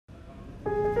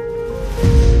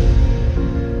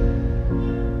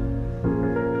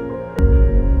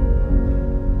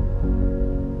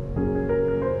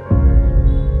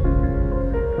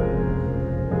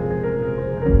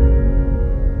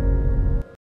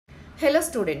Hello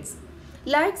students,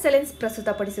 law excellence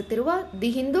ಪ್ರಸ್ತುತಪಡಿಸುತ್ತಿರುವ the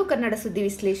Hindu Kannada ಸುದ್ದಿ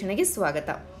ವಿಶ್ಲೇಷಣೆಗೆ ಸ್ವಾಗತ.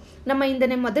 ನಮ್ಮ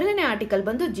ಇಂದನೆ ಮೊದಲನೇ ಆರ್ಟಿಕಲ್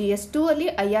ಬಂದು GS2 ಅಲ್ಲಿ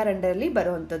IR ಅಂಡರಲ್ಲಿ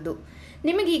ಬರುವಂಥದ್ದು.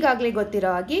 ನಿಮಗೆ ಈಗಾಗಲೇ ಗೊತ್ತಿರೋ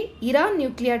ಹಾಗೆ ಇರಾನ್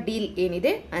ನ್ಯೂಕ್ಲಿಯರ್ ಡೀಲ್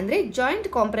ಏನಿದೆ ಅಂದರೆ joint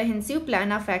comprehensive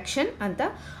plan of action ಅಂತ,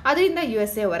 ಅದರಿಂದ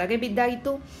USA ಹೊರಗೆ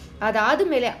ಬಿದ್ದಾಯಿತು. ಅದಾದ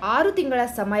ಮೇಲೆ 6 ತಿಂಗಳ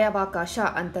ಸಮಯಾವಕಾಶ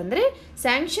ಅಂತಂದರೆ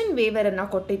ಸ್ಯಾಂಕ್ಷನ್ ವೇವರನ್ನು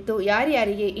ಕೊಟ್ಟಿತ್ತು.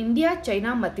 ಯಾರ್ಯಾರಿಗೆ? India,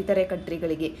 China ಮತ್ತಿತರೆ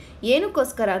ಕಂಟ್ರಿಗಳಿಗೆ.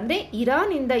 ಏನಕ್ಕೋಸ್ಕರ ಅಂದರೆ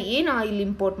ಇರಾನಿಂದ ಏನು ಆಯಿಲ್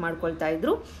ಇಂಪೋರ್ಟ್ ಮಾಡ್ಕೊಳ್ತಾ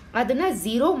ಇದ್ರು ಅದನ್ನು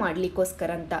ಝೀರೋ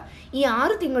ಮಾಡಲಿಕ್ಕೋಸ್ಕರ ಅಂತ. ಈ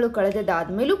 6 ತಿಂಗಳು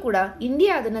ಕಳೆದಾದ್ಮೇಲೂ ಕೂಡ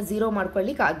ಇಂಡಿಯಾ ಅದನ್ನು ಝೀರೋ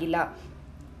ಮಾಡ್ಕೊಳ್ಳಿಕ್ಕೆ ಆಗಿಲ್ಲ.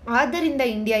 ಆದ್ದರಿಂದ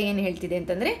ಇಂಡಿಯಾ ಏನು ಹೇಳ್ತಿದೆ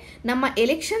ಅಂತಂದರೆ, ನಮ್ಮ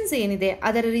ಎಲೆಕ್ಷನ್ಸ್ ಏನಿದೆ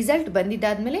ಅದರ ರಿಸಲ್ಟ್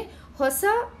ಬಂದಿದ್ದಾದಮೇಲೆ ಹೊಸ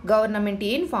ಗವರ್ನಮೆಂಟ್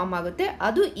ಏನು ಫಾರ್ಮ್ ಆಗುತ್ತೆ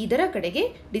ಅದು ಇದರ ಕಡೆಗೆ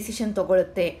ಡಿಸಿಷನ್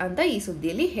ತಗೊಳುತ್ತೆ ಅಂತ ಈ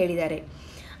ಸುದ್ದಿಯಲ್ಲಿ ಹೇಳಿದ್ದಾರೆ.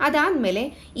 ಅದಾದಮೇಲೆ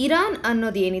ಇರಾನ್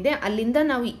ಅನ್ನೋದು ಏನಿದೆ ಅಲ್ಲಿಂದ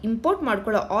ನಾವು ಇಂಪೋರ್ಟ್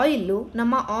ಮಾಡ್ಕೊಳ್ಳೋ ಆಯಿಲ್ಲು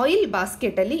ನಮ್ಮ ಆಯಿಲ್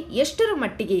ಬಾಸ್ಕೆಟಲ್ಲಿ ಎಷ್ಟರ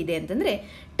ಮಟ್ಟಿಗೆ ಇದೆ ಅಂತಂದರೆ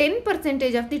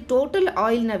 10% ಆಫ್ ದಿ ಟೋಟಲ್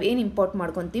ಆಯಿಲ್ ನಾವೇನು ಇಂಪೋರ್ಟ್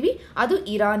ಮಾಡ್ಕೊತೀವಿ ಅದು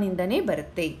ಇರಾನಿಂದನೇ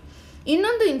ಬರುತ್ತೆ.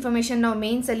 ಇನ್ನೊಂದು ಇನ್ಫಾರ್ಮೇಷನ್ ನಾವು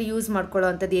ಮೇನ್ಸಲ್ಲಿ ಯೂಸ್ ಮಾಡ್ಕೊಳ್ಳೋ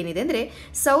ಅಂಥದ್ದು ಏನಿದೆ ಅಂದರೆ,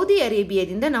 ಸೌದಿ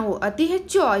ಅರೇಬಿಯಾದಿಂದ ನಾವು ಅತಿ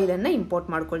ಹೆಚ್ಚು ಆಯಿಲನ್ನು ಇಂಪೋರ್ಟ್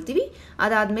ಮಾಡ್ಕೊಳ್ತೀವಿ.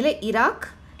 ಅದಾದಮೇಲೆ ಇರಾಕ್,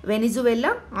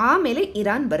 ವೆನಿಜುವೆಲಾ, ಆಮೇಲೆ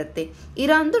ಇರಾನ್ ಬರುತ್ತೆ.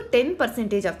 ಇರಾನ್ದು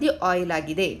 10% ಆಫ್ ದಿ ಆಯಿಲ್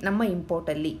ಆಗಿದೆ ನಮ್ಮ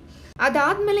ಇಂಪೋರ್ಟಲ್ಲಿ.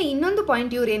 ಅದಾದಮೇಲೆ ಇನ್ನೊಂದು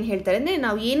ಪಾಯಿಂಟ್ ಇವ್ರು ಏನು ಹೇಳ್ತಾರೆ ಅಂದರೆ,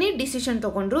 ನಾವು ಏನೇ ಡಿಸಿಷನ್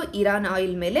ತೊಗೊಂಡ್ರು ಇರಾನ್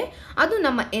ಆಯಿಲ್ ಮೇಲೆ ಅದು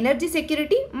ನಮ್ಮ ಎನರ್ಜಿ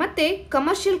ಸೆಕ್ಯೂರಿಟಿ ಮತ್ತು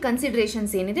ಕಮರ್ಷಿಯಲ್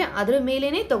ಕನ್ಸಿಡ್ರೇಷನ್ಸ್ ಏನಿದೆ ಅದರ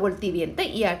ಮೇಲೇ ತಗೊಳ್ತೀವಿ ಅಂತ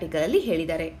ಈ ಆರ್ಟಿಕಲಲ್ಲಿ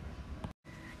ಹೇಳಿದ್ದಾರೆ.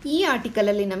 ಈ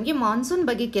ಆರ್ಟಿಕಲಲ್ಲಿ ನಮಗೆ ಮಾನ್ಸೂನ್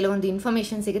ಬಗ್ಗೆ ಕೆಲವೊಂದು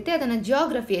ಇನ್ಫಾರ್ಮೇಷನ್ ಸಿಗುತ್ತೆ, ಅದನ್ನು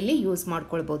ಜಿಯೋಗ್ರಫಿಯಲ್ಲಿ ಯೂಸ್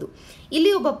ಮಾಡ್ಕೊಳ್ಬೋದು.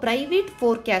 ಇಲ್ಲಿ ಒಬ್ಬ ಪ್ರೈವೇಟ್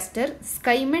ಫೋರ್ಕ್ಯಾಸ್ಟರ್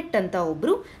ಸ್ಕೈಮೆಟ್ ಅಂತ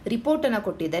ಒಬ್ಬರು ರಿಪೋರ್ಟನ್ನು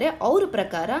ಕೊಟ್ಟಿದ್ದಾರೆ. ಅವರ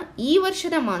ಪ್ರಕಾರ ಈ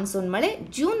ವರ್ಷದ ಮಾನ್ಸೂನ್ ಮಳೆ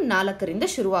ಜೂನ್ 4ರಿಂದ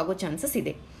ಶುರುವಾಗೋ ಚಾನ್ಸಸ್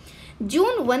ಇದೆ.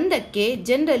 ಜೂನ್ 1ಕ್ಕೆ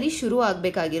ಜನರಲಿ ಶುರು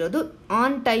ಆಗಬೇಕಾಗಿರೋದು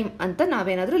ಆನ್ ಟೈಮ್ ಅಂತ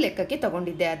ನಾವೇನಾದರೂ ಲೆಕ್ಕಕ್ಕೆ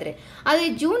ತಗೊಂಡಿದ್ದೆ. ಆದರೆ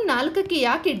ಜೂನ್ 4ಕ್ಕೆ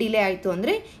ಯಾಕೆ ಡಿಲೇ ಆಯಿತು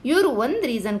ಅಂದರೆ, ಇವರು ಒಂದು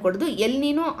ರೀಸನ್ ಕೊಡೋದು ಎಲ್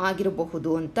ನೀನೋ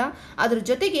ಆಗಿರಬಹುದು ಅಂತ. ಅದ್ರ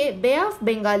ಜೊತೆಗೆ ಬೇ ಆಫ್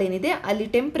ಬೆಂಗಾಲ್ ಏನಿದೆ ಅಲ್ಲಿ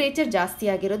ಟೆಂಪ್ರೇಚರ್ ಜಾಸ್ತಿ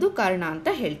ಆಗಿರೋದು ಕಾರಣ ಅಂತ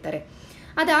ಹೇಳ್ತಾರೆ.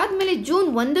 ಅದಾದಮೇಲೆ ಜೂನ್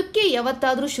 1ಕ್ಕೆ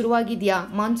ಯಾವತ್ತಾದರೂ ಶುರುವಾಗಿದೆಯಾ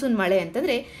ಮಾನ್ಸೂನ್ ಮಳೆ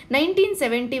ಅಂತಂದರೆ,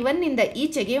 1971ನಿಂದ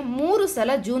ಈಚೆಗೆ 3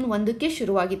 ಸಲ ಜೂನ್ 1ಕ್ಕೆ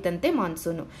ಶುರುವಾಗಿತ್ತಂತೆ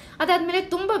ಮಾನ್ಸೂನು. ಅದಾದಮೇಲೆ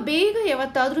ತುಂಬ ಬೇಗ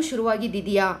ಯಾವತ್ತಾದರೂ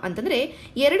ಶುರುವಾಗಿದೆಯಾ ಅಂತಂದರೆ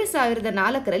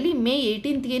 2004ರಲ್ಲಿ ಮೇ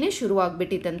 18ಗೆ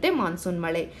ಶುರುವಾಗ್ಬಿಟ್ಟಿತ್ತಂತೆ ಮಾನ್ಸೂನ್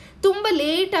ಮಳೆ. ತುಂಬ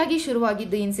ಲೇಟಾಗಿ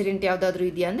ಶುರುವಾಗಿದ್ದು ಇನ್ಸಿಡೆಂಟ್ ಯಾವುದಾದ್ರೂ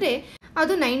ಇದೆಯಾ ಅಂದರೆ,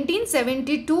 ಅದು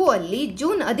 1972 ಅಲ್ಲಿ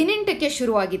ಜೂನ್ 18ಕ್ಕೆ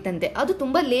ಶುರುವಾಗಿತ್ತಂತೆ. ಅದು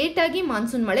ತುಂಬ ಲೇಟಾಗಿ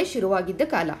ಮಾನ್ಸೂನ್ ಮಳೆ ಶುರುವಾಗಿದ್ದ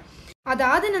ಕಾಲ.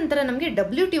 ಅದಾದ ನಂತರ ನಮಗೆ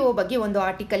WTO ಬಗ್ಗೆ ಒಂದು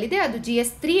ಆರ್ಟಿಕಲ್ ಇದೆ, ಅದು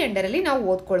GS3 ಅಂಡರಲ್ಲಿ ನಾವು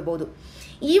ಓದ್ಕೊಳ್ಬೋದು.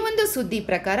 ಈ ಒಂದು ಸುದ್ದಿ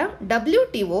ಪ್ರಕಾರ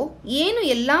WTO ಏನು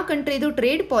ಎಲ್ಲ ಕಂಟ್ರಿದು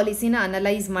ಟ್ರೇಡ್ ಪಾಲಿಸಿನ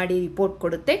ಅನಲೈಸ್ ಮಾಡಿ ರಿಪೋರ್ಟ್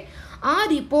ಕೊಡುತ್ತೆ, ಆ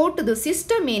ರಿಪೋರ್ಟ್ದು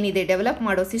ಸಿಸ್ಟಮ್ ಏನಿದೆ, ಡೆವಲಪ್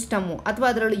ಮಾಡೋ ಸಿಸ್ಟಮು ಅಥವಾ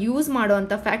ಅದರಲ್ಲಿ ಯೂಸ್ ಮಾಡೋ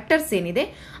ಅಂಥ ಫ್ಯಾಕ್ಟರ್ಸ್ ಏನಿದೆ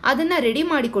ಅದನ್ನು ರೆಡಿ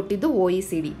ಮಾಡಿಕೊಟ್ಟಿದ್ದು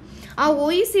OECD. ಆ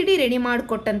OECD ರೆಡಿ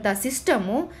ಮಾಡಿಕೊಟ್ಟಂಥ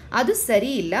ಸಿಸ್ಟಮು ಅದು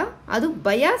ಸರಿ ಇಲ್ಲ, ಅದು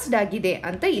ಬಯಾಸ್ಡ್ ಆಗಿದೆ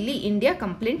ಅಂತ ಇಲ್ಲಿ ಇಂಡಿಯಾ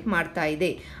ಕಂಪ್ಲೇಂಟ್ ಮಾಡ್ತಾ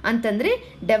ಇದೆ. ಅಂತಂದರೆ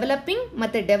ಡೆವಲಪಿಂಗ್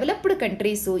ಮತ್ತು ಡೆವಲಪ್ಡ್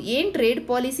ಕಂಟ್ರೀಸು ಏನು ಟ್ರೇಡ್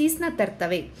ಪಾಲಿಸೀಸ್ನ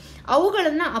ತರ್ತವೆ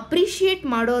ಅವುಗಳನ್ನು ಅಪ್ರಿಷಿಯೇಟ್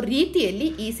ಮಾಡೋ ರೀತಿಯಲ್ಲಿ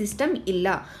ಈ ಸಿಸ್ಟಮ್ ಇಲ್ಲ,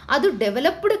 ಅದು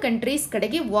ಡೆವಲಪ್ಡ್ ಕಂಟ್ರೀಸ್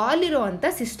ಕಡೆಗೆ ವಾಲಿರೋ ಅಂಥ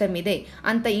ಸಿಸ್ಟಮ್ ಇದೆ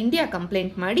ಅಂತ ಇಂಡಿಯಾ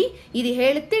ಕಂಪ್ಲೇಂಟ್ ಮಾಡಿ ಇದು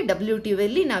ಹೇಳುತ್ತೆ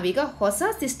WTOಲ್ಲಿ ನಾವೀಗ ಹೊಸ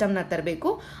ಸಿಸ್ಟಮ್ನ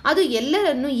ತರಬೇಕು, ಅದು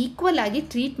ಎಲ್ಲರನ್ನು ಈಕ್ವಲ್ ಆಗಿ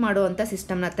ಟ್ರೀಟ್ ಮಾಡೋ ಅಂಥ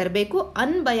ಸಿಸ್ಟಮ್ನ ತರಬೇಕು,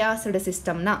 ಅನ್ಬಯಾಸ್ಡ್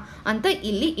ಸಿಸ್ಟಮ್ನ ಅಂತ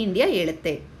ಇಲ್ಲಿ ಇಂಡಿಯಾ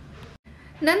ಹೇಳುತ್ತೆ.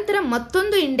 ನಂತರ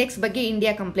ಮತ್ತೊಂದು ಇಂಡೆಕ್ಸ್ ಬಗ್ಗೆ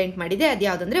ಇಂಡಿಯಾ ಕಂಪ್ಲೇಂಟ್ ಮಾಡಿದೆ, ಅದು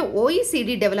ಯಾವುದಂದರೆ OECD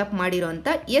ಡೆವಲಪ್ ಮಾಡಿರೋಂಥ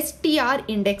STR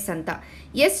ಇಂಡೆಕ್ಸ್ ಅಂತ.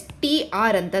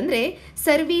 STR ಅಂತಂದರೆ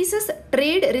ಸರ್ವೀಸಸ್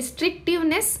ಟ್ರೇಡ್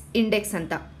ರಿಸ್ಟ್ರಿಕ್ಟಿವ್ನೆಸ್ ಇಂಡೆಕ್ಸ್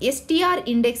ಅಂತ. STR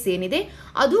ಇಂಡೆಕ್ಸ್ ಏನಿದೆ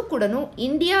ಅದು ಕೂಡ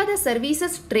ಇಂಡಿಯಾದ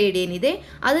ಸರ್ವೀಸಸ್ ಟ್ರೇಡ್ ಏನಿದೆ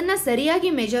ಅದನ್ನು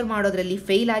ಸರಿಯಾಗಿ ಮೆಜರ್ ಮಾಡೋದ್ರಲ್ಲಿ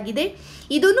ಫೇಲ್ ಆಗಿದೆ.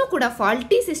 ಇದನ್ನು ಕೂಡ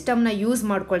ಫಾಲ್ಟಿ ಸಿಸ್ಟಮ್ನ ಯೂಸ್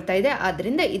ಮಾಡ್ಕೊಳ್ತಾ ಇದೆ,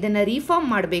 ಆದ್ದರಿಂದ ಇದನ್ನು ರಿಫಾರ್ಮ್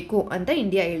ಮಾಡಬೇಕು ಅಂತ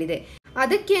ಇಂಡಿಯಾ ಹೇಳಿದೆ.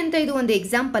 ಅದಕ್ಕೆ ಅಂತ ಇದು ಒಂದು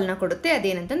ಎಕ್ಸಾಂಪಲ್ನ ಕೊಡುತ್ತೆ.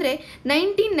 ಅದೇನಂತಂದರೆ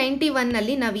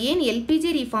 1991ನಲ್ಲಿ ನಾವು ಏನು LPG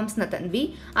ರಿಫಾರ್ಮ್ಸ್ನ ತಂದ್ವಿ,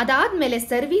 ಅದಾದಮೇಲೆ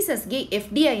ಸರ್ವೀಸಸ್ಗೆ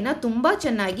FDIನ ತುಂಬ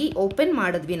ಚೆನ್ನಾಗಿ ಓಪನ್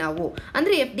ಮಾಡಿದ್ವಿ ನಾವು,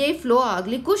 ಅಂದರೆ FDI ಫ್ಲೋ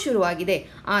ಆಗಲಿಕ್ಕೂ ಶುರುವಾಗಿದೆ.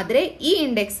 ಆದರೆ ಈ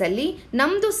ಇಂಡೆಕ್ಸಲ್ಲಿ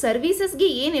ನಮ್ಮದು ಸರ್ವೀಸಸ್ಗೆ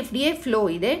ಏನು FDI ಫ್ಲೋ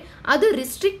ಇದೆ ಅದು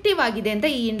ರಿಸ್ಟ್ರಿಕ್ಟಿವ್ ಆಗಿದೆ ಅಂತ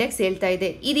ಈ ಇಂಡೆಕ್ಸ್ ಹೇಳ್ತಾ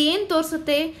ಇದೆ. ಇದು ಏನು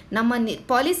ತೋರಿಸುತ್ತೆ? ನಮ್ಮ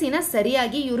ಪಾಲಿಸಿನ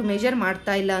ಸರಿಯಾಗಿ ಇವರು ಮೆಜರ್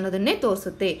ಮಾಡ್ತಾ ಇಲ್ಲ ಅನ್ನೋದನ್ನೇ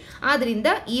ತೋರಿಸುತ್ತೆ. ಆದ್ದರಿಂದ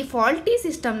ಈ ಫಾಲ್ಟಿ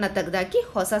ಸಿಸ್ಟಮ್ನ ತೆಗೆದಾಕಿ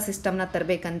ಹೊಸ ಸಿಸ್ಟಮ್ನ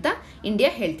ತರಬೇಕಂತ ಇಂಡಿಯಾ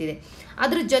ಹೇಳ್ತಿದೆ.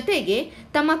 ಅದ್ರ ಜೊತೆಗೆ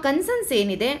ತಮ್ಮ ಕನ್ಸರ್ನ್ಸ್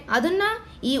ಏನಿದೆ ಅದನ್ನು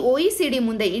ಈ OECD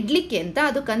ಮುಂದೆ ಇಡ್ಲಿಕ್ಕೆ ಅಂತ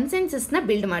ಅದು ಕನ್ಸೆನ್ಸಸ್ನ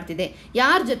ಬಿಲ್ಡ್ ಮಾಡ್ತಿದೆ.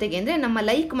 ಯಾರ ಜೊತೆಗೆ ಅಂದರೆ ನಮ್ಮ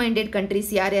ಲೈಕ್ ಮೈಂಡೆಡ್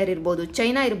ಕಂಟ್ರೀಸ್ ಯಾರ್ಯಾರು ಇರ್ಬೋದು,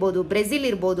 ಚೈನಾ ಇರ್ಬೋದು, ಬ್ರೆಜಿಲ್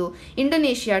ಇರ್ಬೋದು,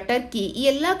 ಇಂಡೋನೇಷ್ಯಾ, ಟರ್ಕಿ, ಈ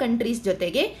ಎಲ್ಲ ಕಂಟ್ರೀಸ್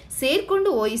ಜೊತೆಗೆ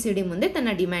ಸೇರಿಕೊಂಡು OECD ಮುಂದೆ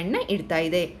ತನ್ನ ಡಿಮ್ಯಾಂಡ್ನ ಇಡ್ತಾ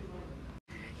ಇದೆ.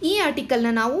 ಈ ಆರ್ಟಿಕಲ್ನ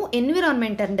ನಾವು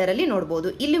ಎನ್ವಿರಾನ್ಮೆಂಟ್ ಅಂಡರಲ್ಲಿ ನೋಡ್ಬೋದು.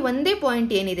 ಇಲ್ಲಿ ಒಂದೇ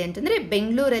ಪಾಯಿಂಟ್ ಏನಿದೆ ಅಂತಂದರೆ,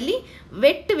 ಬೆಂಗಳೂರಲ್ಲಿ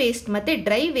ವೆಟ್ ವೇಸ್ಟ್ ಮತ್ತು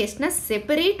ಡ್ರೈ ವೇಸ್ಟ್ನ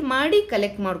ಸೆಪರೇಟ್ ಮಾಡಿ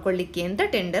ಕಲೆಕ್ಟ್ ಮಾಡ್ಕೊಳ್ಳಿಕ್ಕೆ ಅಂತ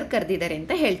ಟೆಂಡರ್ ಕರೆದಿದ್ದಾರೆ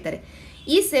ಅಂತ ಹೇಳ್ತಾರೆ.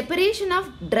 ಈ ಸೆಪರೇಷನ್ ಆಫ್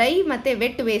ಡ್ರೈ ಮತ್ತು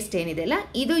ವೆಟ್ ವೇಸ್ಟ್ ಏನಿದೆಯಲ್ಲ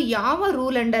ಇದು ಯಾವ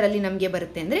ರೂಲ್ ಅಂಡರಲ್ಲಿ ನಮಗೆ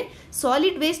ಬರುತ್ತೆ ಅಂದರೆ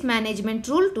ಸಾಲಿಡ್ ವೇಸ್ಟ್ ಮ್ಯಾನೇಜ್ಮೆಂಟ್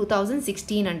ರೂಲ್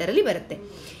 2016 ಅಂಡರಲ್ಲಿ ಬರುತ್ತೆ.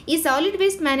 ಈ ಸಾಲಿಡ್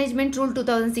ವೇಸ್ಟ್ ಮ್ಯಾನೇಜ್ಮೆಂಟ್ ರೂಲ್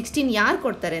 2016 ಯಾರು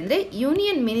ಕೊಡ್ತಾರೆ ಅಂದರೆ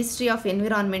ಯೂನಿಯನ್ ಮಿನಿಸ್ಟ್ರಿ ಆಫ್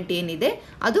ಎನ್ವಿರಾನ್ಮೆಂಟ್ ಏನಿದೆ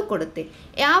ಅದು ಕೊಡುತ್ತೆ.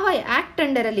 ಯಾವ ಆ್ಯಕ್ಟ್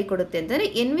ಅಂಡರಲ್ಲಿ ಕೊಡುತ್ತೆ ಅಂತಂದರೆ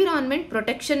ಎನ್ವಿರಾನ್ಮೆಂಟ್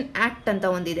ಪ್ರೊಟೆಕ್ಷನ್ ಆ್ಯಕ್ಟ್ ಅಂತ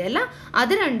ಒಂದಿದೆ ಅಲ್ಲ,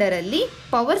 ಅದರ ಅಂಡರಲ್ಲಿ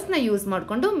ಪವರ್ಸ್ನ ಯೂಸ್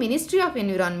ಮಾಡಿಕೊಂಡು ಮಿನಿಸ್ಟ್ರಿ ಆಫ್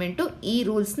ಎನ್ವಿರಾನ್ಮೆಂಟು ಈ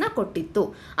ರೂಲ್ಸ್ನ ಕೊಟ್ಟಿತ್ತು.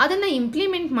 ಅದನ್ನು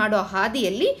ಇಂಪ್ಲಿಮೆಂಟ್ ಮಾಡೋ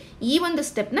ಹಾದಿಯಲ್ಲಿ ಈ ಒಂದು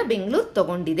ಸ್ಟೆಪ್ನ ಬೆಂಗಳೂರು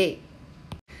ತಗೊಂಡಿದೆ.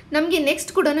 ನಮಗೆ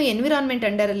ನೆಕ್ಸ್ಟ್ ಕೂಡ ಎನ್ವಿರಾನ್ಮೆಂಟ್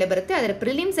ಅಂಡರಲ್ಲೇ ಬರುತ್ತೆ, ಆದರೆ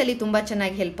ಪ್ರಿಲಿಮ್ಸಲ್ಲಿ ತುಂಬ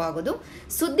ಚೆನ್ನಾಗಿ ಹೆಲ್ಪ್ ಆಗೋದು.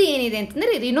 ಸುದ್ದಿ ಏನಿದೆ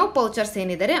ಅಂತಂದರೆ ರಿನೋ ಪೌಚರ್ಸ್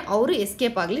ಏನಿದ್ದಾರೆ ಅವರು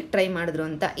ಎಸ್ಕೇಪ್ ಆಗಲಿ ಟ್ರೈ ಮಾಡಿದ್ರು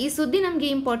ಅಂತ. ಈ ಸುದ್ದಿ ನಮಗೆ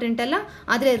ಇಂಪಾರ್ಟೆಂಟ್ ಅಲ್ಲ,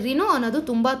 ಆದರೆ ರಿನೋ ಅನ್ನೋದು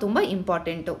ತುಂಬ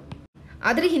ಇಂಪಾರ್ಟೆಂಟು.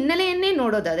 ಅದರ ಹಿನ್ನೆಲೆಯನ್ನೇ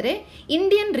ನೋಡೋದಾದರೆ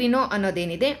ಇಂಡಿಯನ್ ರಿನೋ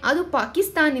ಅನ್ನೋದೇನಿದೆ ಅದು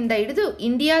ಪಾಕಿಸ್ತಾನಿಂದ ಹಿಡಿದು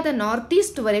ಇಂಡಿಯಾದ ನಾರ್ತ್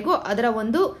ಈಸ್ಟ್ವರೆಗೂ ಅದರ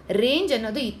ಒಂದು ರೇಂಜ್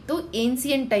ಅನ್ನೋದು ಇತ್ತು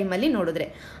ಏನ್ಸಿಯಂಟ್ ಟೈಮಲ್ಲಿ ನೋಡಿದ್ರೆ.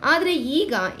 ಆದರೆ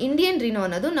ಈಗ ಇಂಡಿಯನ್ ರಿನೋ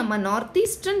ಅನ್ನೋದು ನಮ್ಮ ನಾರ್ತ್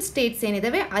ಈಸ್ಟರ್ನ್ ಸ್ಟೇಟ್ಸ್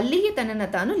ಏನಿದಾವೆ ಅಲ್ಲಿಗೆ ತನ್ನನ್ನು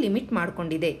ತಾನು ಲಿಮಿಟ್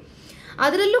ಮಾಡಿಕೊಂಡಿದೆ.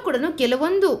 ಅದರಲ್ಲೂ ಕೂಡ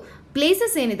ಕೆಲವೊಂದು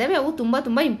ಪ್ಲೇಸಸ್ ಏನಿದ್ದಾವೆ ಅವು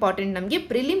ತುಂಬ ಇಂಪಾರ್ಟೆಂಟ್ ನಮಗೆ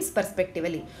ಪ್ರಿಲಿಮ್ಸ್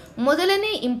ಪರ್ಸ್ಪೆಕ್ಟಿವಲ್ಲಿ.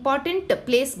 ಮೊದಲನೇ ಇಂಪಾರ್ಟೆಂಟ್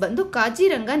ಪ್ಲೇಸ್ ಬಂದು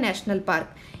ಕಾಜಿರಂಗ ನ್ಯಾಷನಲ್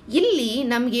ಪಾರ್ಕ್. ಇಲ್ಲಿ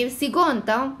ನಮಗೆ ಸಿಗೋ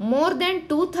ಅಂಥ ಮೋರ್ ದ್ಯಾನ್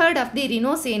 2/3 ಆಫ್ ದಿ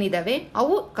ರಿನೋಸ್ ಏನಿದ್ದಾವೆ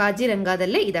ಅವು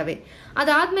ಕಾಜಿರಂಗದಲ್ಲೇ ಇದ್ದಾವೆ.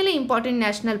 ಅದಾದಮೇಲೆ ಇಂಪಾರ್ಟೆಂಟ್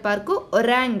ನ್ಯಾಷನಲ್ ಪಾರ್ಕು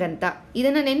ಒರ್ಯಾಂಗ್ ಅಂತ,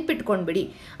 ಇದನ್ನು ನೆನ್ಪಿಟ್ಕೊಂಡ್ಬಿಡಿ.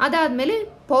 ಅದಾದಮೇಲೆ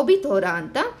ಪೋಬಿಥೋರಾ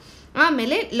ಅಂತ,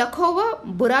 ಆಮೇಲೆ ಲಖೋವಾ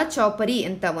ಬುರಾ ಚೌಪರಿ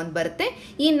ಅಂತ ಒಂದು ಬರುತ್ತೆ.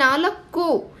 ಈ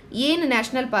 4 ಏನು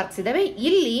ನ್ಯಾಷನಲ್ ಪಾರ್ಕ್ಸ್ ಇದ್ದಾವೆ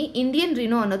ಇಲ್ಲಿ ಇಂಡಿಯನ್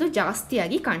ರಿನೋ ಅನ್ನೋದು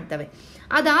ಜಾಸ್ತಿಯಾಗಿ ಕಾಣ್ತವೆ.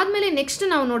 ಅದಾದಮೇಲೆ ನೆಕ್ಸ್ಟ್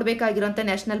ನಾವು ನೋಡಬೇಕಾಗಿರೋಂಥ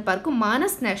national park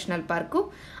Manas national park.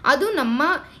 ಅದು ನಮ್ಮ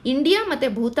ಇಂಡಿಯಾ ಮತ್ತು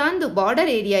ಭೂತಾನ್ದು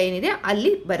ಬಾರ್ಡರ್ ಏರಿಯಾ ಏನಿದೆ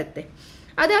ಅಲ್ಲಿ ಬರುತ್ತೆ.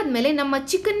 ಅದಾದಮೇಲೆ ನಮ್ಮ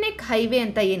ಚಿಕನ್ ನೆಕ್ ಹೈವೇ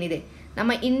ಅಂತ ಏನಿದೆ,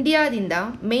 ನಮ್ಮ ಇಂಡಿಯಾದಿಂದ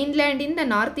ಮೇನ್ಲ್ಯಾಂಡಿಂದ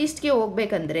ನಾರ್ತ್ ಈಸ್ಟ್ಗೆ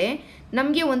ಹೋಗ್ಬೇಕಂದ್ರೆ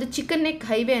ನಮಗೆ ಒಂದು ಚಿಕನ್ ನೆಕ್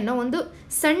ಹೈವೇ ಅನ್ನೋ ಒಂದು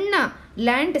ಸಣ್ಣ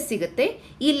ಲ್ಯಾಂಡ್ ಸಿಗುತ್ತೆ.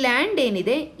 ಈ ಲ್ಯಾಂಡ್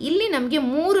ಏನಿದೆ ಇಲ್ಲಿ ನಮಗೆ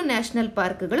 3 ನ್ಯಾಷನಲ್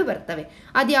ಪಾರ್ಕ್ಗಳು ಬರ್ತವೆ.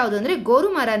 ಅದ್ಯಾವುದು ಅಂದರೆ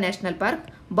Gorumara national park,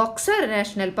 boxer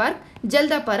national park,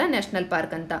 ಜಲ್ದಾಪಾರ national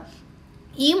park ಅಂತ.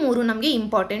 ಈ 3 ನಮಗೆ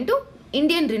ಇಂಪಾರ್ಟೆಂಟು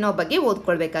ಇಂಡಿಯನ್ ರಿನೋ ಬಗ್ಗೆ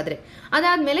ಓದ್ಕೊಳ್ಬೇಕಾದ್ರೆ.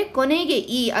 ಅದಾದಮೇಲೆ ಕೊನೆಗೆ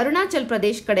ಈ ಅರುಣಾಚಲ್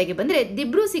ಪ್ರದೇಶ್ ಕಡೆಗೆ ಬಂದರೆ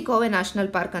ದಿಬ್ರು ಸಿಖೋವೆ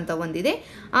ನ್ಯಾಷನಲ್ ಪಾರ್ಕ್ ಅಂತ ಒಂದಿದೆ,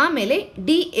 ಆಮೇಲೆ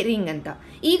ಡಿ ಎರಿಂಗ್ ಅಂತ.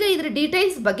 ಈಗ ಇದರ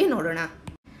ಡೀಟೇಲ್ಸ್ ಬಗ್ಗೆ ನೋಡೋಣ.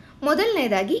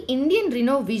 ಮೊದಲನೇದಾಗಿ ಇಂಡಿಯನ್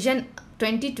ರಿನೋ ವಿಷನ್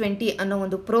 2020 ಅನ್ನೋ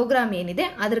ಒಂದು ಪ್ರೋಗ್ರಾಮ್ ಏನಿದೆ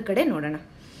ಅದರ ಕಡೆ ನೋಡೋಣ.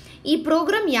 ಈ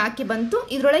ಪ್ರೋಗ್ರಾಮ್ ಯಾಕೆ ಬಂತು,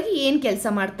 ಇದರೊಳಗೆ ಏನು ಕೆಲಸ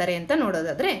ಮಾಡ್ತಾರೆ ಅಂತ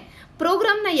ನೋಡೋದಾದರೆ,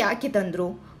 ಪ್ರೋಗ್ರಾಮ್ನ ಯಾಕೆ ತಂದರು,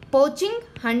 ಪೋಚಿಂಗ್,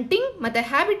 ಹಂಟಿಂಗ್ ಮತ್ತು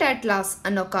ಹ್ಯಾಬಿಟ್ಯಾಟ್ ಲಾಸ್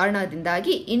ಅನ್ನೋ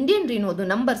ಕಾರಣದಿಂದಾಗಿ ಇಂಡಿಯನ್ ರಿನೋದು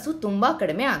ನಂಬರ್ಸು ತುಂಬ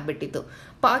ಕಡಿಮೆ ಆಗಿಬಿಟ್ಟಿತ್ತು.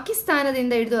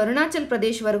 ಪಾಕಿಸ್ತಾನದಿಂದ ಹಿಡಿದು ಅರುಣಾಚಲ್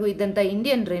ಪ್ರದೇಶವರೆಗೂ ಇದ್ದಂಥ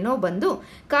ಇಂಡಿಯನ್ ರಿನೋ ಬಂದು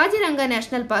ಕಾಜಿರಂಗ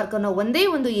ನ್ಯಾಷನಲ್ ಪಾರ್ಕ್ ಅನ್ನೋ ಒಂದೇ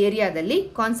ಒಂದು ಏರಿಯಾದಲ್ಲಿ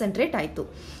ಕಾನ್ಸಂಟ್ರೇಟ್ ಆಯಿತು.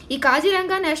 ಈ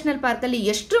ಕಾಜಿರಂಗ ನ್ಯಾಷನಲ್ ಪಾರ್ಕಲ್ಲಿ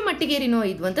ಎಷ್ಟರ ಮಟ್ಟಿಗೆ ರಿನೋ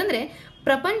ಇದ್ವು ಅಂತಂದರೆ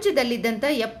ಪ್ರಪಂಚದಲ್ಲಿದ್ದಂಥ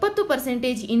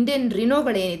 70% ಇಂಡಿಯನ್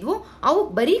ರಿನೋಗಳೇನಿದ್ವು ಅವು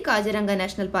ಬರೀ ಕಾಜಿರಂಗ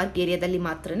ನ್ಯಾಷನಲ್ ಪಾರ್ಕ್ ಏರಿಯಾದಲ್ಲಿ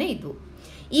ಮಾತ್ರನೇ ಇದ್ವು.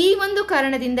 ಈ ಒಂದು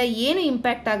ಕಾರಣದಿಂದ ಏನು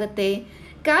ಇಂಪ್ಯಾಕ್ಟ್ ಆಗುತ್ತೆ,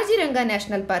 ಕಾಜಿರಂಗ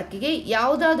ನ್ಯಾಷನಲ್ ಪಾರ್ಕಿಗೆ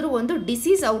ಯಾವುದಾದ್ರೂ ಒಂದು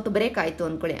ಡಿಸೀಸ್ ಔಟ್ ಬ್ರೇಕ್ ಆಯಿತು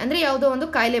ಅಂದ್ಕೊಳ್ಳಿ, ಅಂದರೆ ಯಾವುದೋ ಒಂದು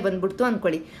ಕಾಯಿಲೆ ಬಂದ್ಬಿಡ್ತು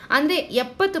ಅಂದ್ಕೊಳ್ಳಿ, ಅಂದರೆ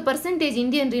 70%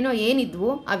 ಇಂಡಿಯನ್ ರಿನೋ ಏನಿದ್ವು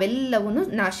ಅವೆಲ್ಲವೂ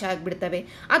ನಾಶ ಆಗಿಬಿಡ್ತವೆ.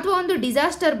 ಅಥವಾ ಒಂದು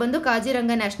ಡಿಸಾಸ್ಟರ್ ಬಂದು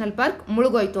ಕಾಜಿರಂಗ ನ್ಯಾಷನಲ್ ಪಾರ್ಕ್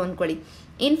ಮುಳುಗೋಯ್ತು ಅಂದ್ಕೊಳ್ಳಿ.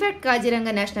 In fact Kaziranga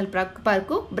national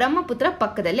park Brahmaputra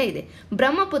ಪಕ್ಕದಲ್ಲೇ ಇದೆ.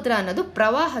 ಬ್ರಹ್ಮಪುತ್ರ ಅನ್ನೋದು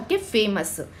ಪ್ರವಾಹಕ್ಕೆ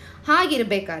ಫೇಮಸ್.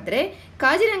 ಹಾಗಿರಬೇಕಾದ್ರೆ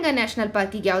ಕಾಜಿರಂಗ ನ್ಯಾಷನಲ್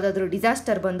ಪಾರ್ಕಿಗೆ ಯಾವುದಾದ್ರೂ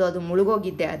ಡಿಸಾಸ್ಟರ್ ಬಂದು ಅದು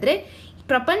ಮುಳುಗೋಗಿದ್ದೆ ಆದರೆ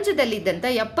ಪ್ರಪಂಚದಲ್ಲಿದ್ದಂಥ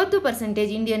 70%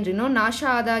 ಇಂಡಿಯನ್ ರಿನೋ ನಾಶ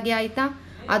ಆದಾಗೆ ಆಯಿತಾ.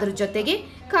 ಅದ್ರ ಜೊತೆಗೆ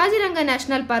ಕಾಜಿರಂಗ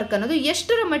ನ್ಯಾಷನಲ್ ಪಾರ್ಕ್ ಅನ್ನೋದು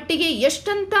ಎಷ್ಟರ ಮಟ್ಟಿಗೆ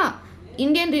ಎಷ್ಟಂತ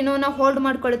ಇಂಡಿಯನ್ ರಿನೋನ ಹೋಲ್ಡ್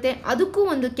ಮಾಡ್ಕೊಳ್ಳುತ್ತೆ, ಅದಕ್ಕೂ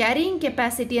ಒಂದು ಕ್ಯಾರಿಯಿಂಗ್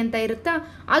ಕೆಪಾಸಿಟಿ ಅಂತ ಇರುತ್ತಾ,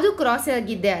 ಅದು ಕ್ರಾಸ್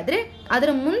ಆಗಿದ್ದೆ ಆದರೆ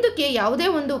ಅದರ ಮುಂದಕ್ಕೆ ಯಾವುದೇ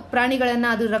ಒಂದು ಪ್ರಾಣಿಗಳನ್ನು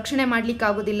ಅದು ರಕ್ಷಣೆ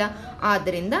ಮಾಡಲಿಕ್ಕಾಗೋದಿಲ್ಲ.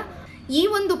 ಆದ್ದರಿಂದ ಈ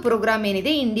ಒಂದು ಪ್ರೋಗ್ರಾಮ್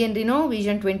ಏನಿದೆ ಇಂಡಿಯನ್ ರಿನೋ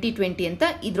ವಿಷನ್ 2020 ಅಂತ,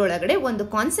 ಇದರೊಳಗಡೆ ಒಂದು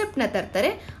ಕಾನ್ಸೆಪ್ಟ್ನ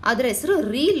ತರ್ತಾರೆ. ಅದರ ಹೆಸರು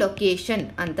ರೀಲೊಕೇಶನ್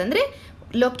ಅಂತಂದರೆ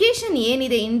ಲೊಕೇಶನ್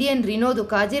ಏನಿದೆ ಇಂಡಿಯನ್ ರಿನೋದು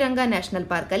ಕಾಜಿರಂಗ ನ್ಯಾಷನಲ್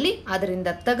ಪಾರ್ಕಲ್ಲಿ ಅದರಿಂದ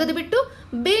ತೆಗೆದುಬಿಟ್ಟು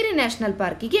ಬೇರೆ ನ್ಯಾಷನಲ್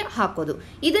ಪಾರ್ಕಿಗೆ ಹಾಕೋದು,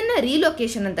 ಇದನ್ನು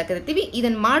ರೀಲೊಕೇಶನ್ ಅಂತ ಕರಿತೀವಿ.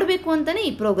 ಇದನ್ನು ಮಾಡಬೇಕು ಅಂತಲೇ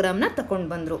ಈ ಪ್ರೋಗ್ರಾಮ್ನ ತಗೊಂಡು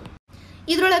ಬಂದರು.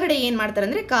 ಇದರೊಳಗಡೆ ಏನು ಮಾಡ್ತಾರೆ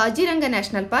ಅಂದರೆ ಕಾಜಿರಂಗ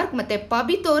ನ್ಯಾಷನಲ್ ಪಾರ್ಕ್ ಮತ್ತು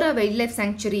ಪಾಬಿತೋರಾ ವೈಲ್ಡ್ ಲೈಫ್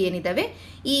ಸ್ಯಾಂಕ್ಚುರಿ ಏನಿದ್ದಾವೆ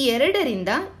ಈ ಎರಡರಿಂದ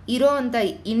ಇರೋವಂಥ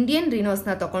ಇಂಡಿಯನ್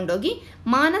ರಿನೋಸ್ನ ತಗೊಂಡೋಗಿ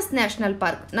ಮಾನಸ್ ನ್ಯಾಷನಲ್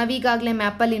ಪಾರ್ಕ್, ನಾವೀಗಾಗಲೇ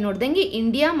ಮ್ಯಾಪಲ್ಲಿ ನೋಡ್ದಂಗೆ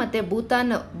ಇಂಡಿಯಾ ಮತ್ತು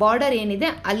ಭೂತಾನ್ ಬಾರ್ಡರ್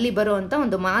ಏನಿದೆ ಅಲ್ಲಿ ಬರುವಂಥ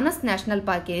ಒಂದು ಮಾನಸ್ ನ್ಯಾಷನಲ್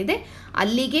ಪಾರ್ಕ್ ಏನಿದೆ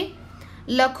ಅಲ್ಲಿಗೆ,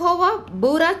 ಲಖೋವಾ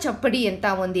ಬೂರಾ ಚಪ್ಪಡಿ ಅಂತ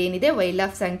ಒಂದು ಏನಿದೆ ವೈಲ್ಡ್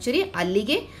ಲೈಫ್ ಸ್ಯಾಂಕ್ಚುರಿ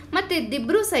ಅಲ್ಲಿಗೆ, ಮತ್ತು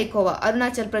ದಿಬ್ರು ಸೈಖೋವಾ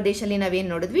ಅರುಣಾಚಲ್ ಪ್ರದೇಶಲ್ಲಿ ನಾವೇನು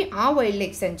ನೋಡಿದ್ವಿ ಆ ವೈಲ್ಡ್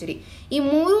ಲೈಫ್ ಸ್ಯಾಂಕ್ಚುರಿ, ಈ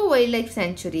 3 ವೈಲ್ಡ್ ಲೈಫ್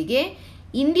ಸ್ಯಾಂಕ್ಚುರಿಗೆ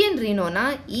ಇಂಡಿಯನ್ ರಿನೋನ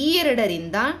ಈ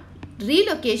ಎರಡರಿಂದ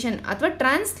ರೀಲೊಕೇಶನ್ ಅಥವಾ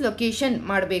ಟ್ರಾನ್ಸ್ಲೊಕೇಶನ್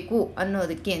ಮಾಡಬೇಕು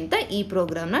ಅನ್ನೋದಕ್ಕೆ ಅಂತ ಈ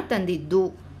ಪ್ರೋಗ್ರಾಮ್ನ ತಂದಿದ್ದು.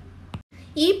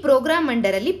 ಈ ಪ್ರೋಗ್ರಾಮ್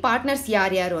ಅಂಡರಲ್ಲಿ ಪಾರ್ಟ್ನರ್ಸ್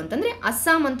ಯಾರ್ಯಾರು ಅಂತಂದರೆ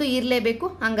ಅಸ್ಸಾಂ ಅಂತೂ ಇರಲೇಬೇಕು,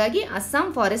 ಹಾಗಾಗಿ ಅಸ್ಸಾಂ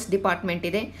ಫಾರೆಸ್ಟ್ ಡಿಪಾರ್ಟ್ಮೆಂಟ್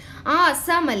ಇದೆ. ಆ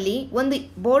ಅಸ್ಸಾಮಲ್ಲಿ ಒಂದು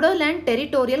ಬೋಡೋಲ್ಯಾಂಡ್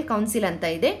ಟೆರಿಟೋರಿಯಲ್ ಕೌನ್ಸಿಲ್ ಅಂತ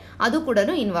ಇದೆ, ಅದು ಕೂಡ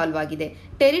ಇನ್ವಾಲ್ವ್ ಆಗಿದೆ.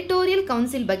 ಟೆರಿಟೋರಿಯಲ್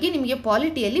ಕೌನ್ಸಿಲ್ ಬಗ್ಗೆ ನಿಮಗೆ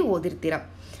ಪಾಲಿಟಿಯಲ್ಲಿ ಓದಿರ್ತೀರ.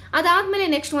 ಅದಾದಮೇಲೆ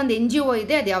ನೆಕ್ಸ್ಟ್ ಒಂದು NGO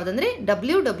ಇದೆ, ಅದು ಯಾವುದಂದರೆ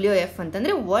WWF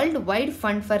ಅಂತಂದರೆ world wide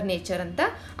fund for nature ಅಂತ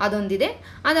ಅದೊಂದಿದೆ.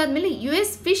 ಅದಾದಮೇಲೆ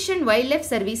US fish and wild life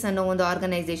service ಅನ್ನೋ ಒಂದು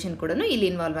ಆರ್ಗನೈಸೇಷನ್ ಕೂಡ ಇಲ್ಲಿ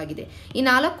ಇನ್ವಾಲ್ವ್ ಆಗಿದೆ. ಈ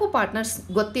 4 ಪಾರ್ಟ್ನರ್ಸ್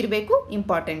ಗೊತ್ತಿರಬೇಕು,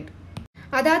 ಇಂಪಾರ್ಟೆಂಟ್.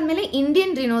 ಅದಾದಮೇಲೆ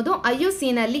ಇಂಡಿಯನ್ ರಿನೋದು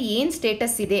IOCನಲ್ಲಿ ಏನು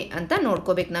ಸ್ಟೇಟಸ್ ಇದೆ ಅಂತ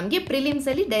ನೋಡ್ಕೋಬೇಕು. ನಮಗೆ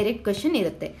ಪ್ರಿಲಿಮ್ಸಲ್ಲಿ ಡೈರೆಕ್ಟ್ ಕ್ವೆಶನ್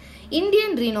ಇರುತ್ತೆ.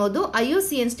 ಇಂಡಿಯನ್ ರಿನೋದು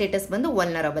IOCN ಸ್ಟೇಟಸ್ ಬಂದು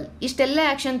ವಲ್ನರಬಲ್. ಇಷ್ಟೆಲ್ಲ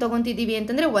ಆ್ಯಕ್ಷನ್ ತೊಗೊತಿದ್ದೀವಿ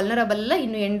ಅಂತಂದರೆ ವಲ್ನರಬಲ್ ಅಲ್ಲ,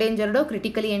 ಇನ್ನು ಎಂಡೇಂಜರ್ಡೋ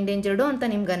ಕ್ರಿಟಿಕಲಿ ಎಂಡೇಂಜರ್ಡೋ ಅಂತ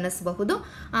ನಿಮ್ಗೆ ಅನ್ನಿಸಬಹುದು,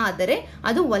 ಆದರೆ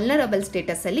ಅದು ವಲ್ನರಬಲ್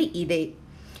ಸ್ಟೇಟಸಲ್ಲಿ ಇದೆ.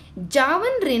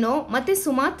 ಜಾವನ್ ರಿನೋ ಮತ್ತು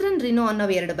ಸುಮಾತ್ರನ್ ರಿನೋ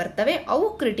ಅನ್ನೋವು 2 ಬರ್ತವೆ, ಅವು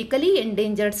ಕ್ರಿಟಿಕಲಿ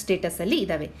ಎಂಡೇಂಜರ್ಡ್ ಸ್ಟೇಟಸಲ್ಲಿ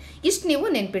ಇದ್ದಾವೆ. ಇಷ್ಟು ನೀವು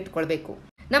ನೆನ್ಪಿಟ್ಕೊಳ್ಬೇಕು.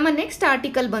 ನಮ್ಮ ನೆಕ್ಸ್ಟ್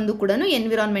ಆರ್ಟಿಕಲ್ ಬಂದು ಕೂಡ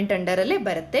ಎನ್ವಿರಾನ್ಮೆಂಟ್ ಅಂಡರಲ್ಲೇ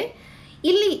ಬರುತ್ತೆ.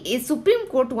 ಇಲ್ಲಿ ಸುಪ್ರೀಂ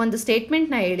ಕೋರ್ಟ್ ಒಂದು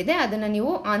ಸ್ಟೇಟ್ಮೆಂಟ್ನ ಹೇಳಿದೆ, ಅದನ್ನು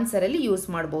ನೀವು ಆನ್ಸರಲ್ಲಿ ಯೂಸ್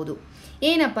ಮಾಡ್ಬೋದು.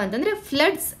 ಏನಪ್ಪ ಅಂತಂದರೆ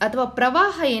ಫ್ಲಡ್ಸ್ ಅಥವಾ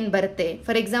ಪ್ರವಾಹ ಏನು ಬರುತ್ತೆ,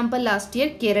 ಫಾರ್ ಎಕ್ಸಾಂಪಲ್ ಲಾಸ್ಟ್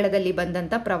ಇಯರ್ ಕೇರಳದಲ್ಲಿ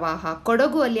ಬಂದಂಥ ಪ್ರವಾಹ,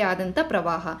 ಕೊಡಗು ಅಲ್ಲಿ ಆದಂಥ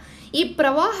ಪ್ರವಾಹ, ಈ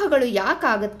ಪ್ರವಾಹಗಳು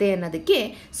ಯಾಕಾಗುತ್ತೆ ಅನ್ನೋದಕ್ಕೆ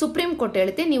ಸುಪ್ರೀಂ ಕೋರ್ಟ್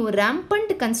ಹೇಳುತ್ತೆ, ನೀವು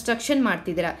ರ್ಯಾಂಪಂಟ್ ಕನ್ಸ್ಟ್ರಕ್ಷನ್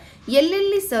ಮಾಡ್ತಿದ್ದೀರಾ,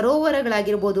 ಎಲ್ಲೆಲ್ಲಿ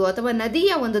ಸರೋವರಗಳಾಗಿರ್ಬೋದು ಅಥವಾ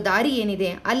ನದಿಯ ಒಂದು ದಾರಿ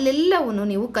ಏನಿದೆ ಅಲ್ಲೆಲ್ಲವನ್ನು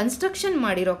ನೀವು ಕನ್ಸ್ಟ್ರಕ್ಷನ್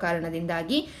ಮಾಡಿರೋ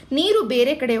ಕಾರಣದಿಂದಾಗಿ ನೀರು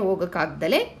ಬೇರೆ ಕಡೆ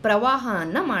ಹೋಗೋಕ್ಕಾಗ್ದಲೇ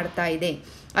ಪ್ರವಾಹವನ್ನು ಮಾಡ್ತಾ ಇದೆ.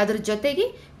 ಅದರ ಜೊತೆಗೆ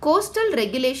ಕೋಸ್ಟಲ್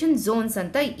ರೆಗ್ಯುಲೇಷನ್ ಝೋನ್ಸ್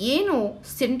ಅಂತ ಏನು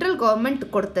ಸೆಂಟ್ರಲ್ ಗೌರ್ಮೆಂಟ್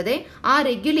ಕೊಡ್ತದೆ, ಆ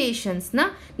ರೆಗ್ಯುಲೇಷನ್ಸ್ನ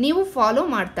ನೀವು ಫಾಲೋ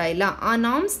ಮಾಡ್ತಾ ಇಲ್ಲ, ಆ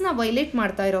ನಾರ್ಮ್ಸ್ನ ವೈಲೇಟ್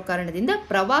ಮಾಡ್ತಾ ಇರೋ ಕಾರಣದಿಂದ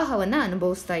ಪ್ರವಾಹವನ್ನು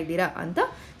ಅನುಭವಿಸ್ತಾ ಇದ್ದೀರಾ ಅಂತ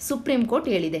ಸುಪ್ರೀಂ ಕೋರ್ಟ್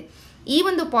ಹೇಳಿದೆ. ಈ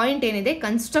ಒಂದು ಪಾಯಿಂಟ್ ಏನಿದೆ,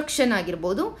 ಕನ್ಸ್ಟ್ರಕ್ಷನ್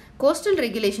ಆಗಿರ್ಬೋದು, ಕೋಸ್ಟಲ್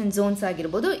ರೆಗ್ಯುಲೇಷನ್ ಝೋನ್ಸ್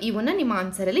ಆಗಿರ್ಬೋದು, ಇವನ್ನ ನಿಮ್ಮ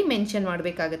ಆನ್ಸರಲ್ಲಿ ಮೆನ್ಷನ್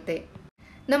ಮಾಡಬೇಕಾಗತ್ತೆ.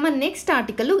 ನಮ್ಮ ನೆಕ್ಸ್ಟ್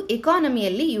ಆರ್ಟಿಕಲ್ಲು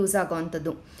ಎಕಾನಮಿಯಲ್ಲಿ ಯೂಸ್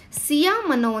ಆಗೋವಂಥದ್ದು. ಸಿಯಾಮ್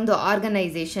ಅನ್ನೋ ಒಂದು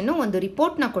ಆರ್ಗನೈಸೇಷನ್ನು ಒಂದು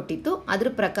ರಿಪೋರ್ಟ್ನ ಕೊಟ್ಟಿತ್ತು. ಅದ್ರ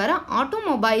ಪ್ರಕಾರ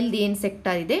ಆಟೋಮೊಬೈಲ್ದು ಏನು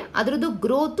ಸೆಕ್ಟರ್ ಇದೆ ಅದರದ್ದು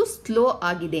ಗ್ರೋತು ಸ್ಲೋ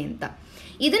ಆಗಿದೆ ಅಂತ.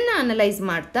 ಇದನ್ನು ಅನಲೈಸ್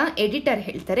ಮಾಡ್ತಾ ಎಡಿಟರ್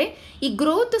ಹೇಳ್ತಾರೆ, ಈ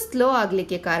ಗ್ರೋತ್ ಸ್ಲೋ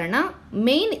ಆಗಲಿಕ್ಕೆ ಕಾರಣ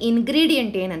ಮೇನ್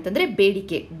ಇಂಗ್ರೀಡಿಯೆಂಟ್ ಏನಂತಂದರೆ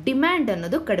ಬೇಡಿಕೆ, ಡಿಮ್ಯಾಂಡ್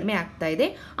ಅನ್ನೋದು ಕಡಿಮೆ ಆಗ್ತಾ ಇದೆ.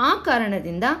 ಆ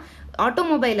ಕಾರಣದಿಂದ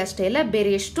ಆಟೋಮೊಬೈಲ್ ಅಷ್ಟೇ ಅಲ್ಲ,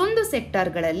 ಬೇರೆ ಎಷ್ಟೊಂದು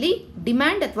ಸೆಕ್ಟರ್ಗಳಲ್ಲಿ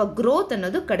ಡಿಮ್ಯಾಂಡ್ ಅಥವಾ ಗ್ರೋತ್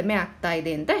ಅನ್ನೋದು ಕಡಿಮೆ ಆಗ್ತಾ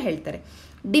ಇದೆ ಅಂತ ಹೇಳ್ತಾರೆ.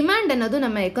 ಡಿಮ್ಯಾಂಡ್ ಅನ್ನೋದು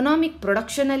ನಮ್ಮ ಎಕನಾಮಿಕ್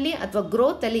ಪ್ರೊಡಕ್ಷನಲ್ಲಿ ಅಥವಾ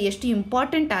ಗ್ರೋತಲ್ಲಿ ಎಷ್ಟು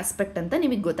ಇಂಪಾರ್ಟೆಂಟ್ ಆಸ್ಪೆಕ್ಟ್ ಅಂತ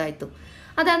ನಿಮಗೆ ಗೊತ್ತಾಯಿತು.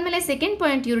 ಅದಾದಮೇಲೆ ಸೆಕೆಂಡ್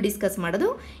ಪಾಯಿಂಟ್ ಇವರು ಡಿಸ್ಕಸ್ ಮಾಡೋದು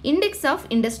ಇಂಡೆಕ್ಸ್ ಆಫ್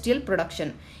ಇಂಡಸ್ಟ್ರಿಯಲ್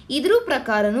ಪ್ರೊಡಕ್ಷನ್. ಇದ್ರ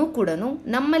ಪ್ರಕಾರನೂ ಕೂಡ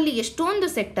ನಮ್ಮಲ್ಲಿ ಎಷ್ಟೊಂದು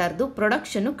ಸೆಕ್ಟರ್ದು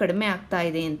ಪ್ರೊಡಕ್ಷನ್ನು ಕಡಿಮೆ ಆಗ್ತಾ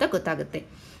ಇದೆ ಅಂತ ಗೊತ್ತಾಗುತ್ತೆ.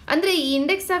 ಅಂದರೆ ಈ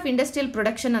ಇಂಡೆಕ್ಸ್ ಆಫ್ ಇಂಡಸ್ಟ್ರಿಯಲ್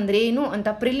ಪ್ರೊಡಕ್ಷನ್ ಅಂದರೆ ಏನು ಅಂತ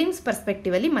ಪ್ರಿಲಿಮ್ಸ್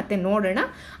ಪರ್ಸ್ಪೆಕ್ಟಿವಲ್ಲಿ ಮತ್ತೆ ನೋಡೋಣ.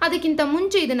 ಅದಕ್ಕಿಂತ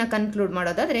ಮುಂಚೆ ಇದನ್ನು ಕನ್ಕ್ಲೂಡ್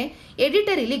ಮಾಡೋದಾದರೆ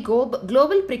ಎಡಿಟರ್ ಇಲ್ಲಿ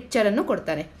ಗ್ಲೋಬಲ್ ಪಿಕ್ಚರನ್ನು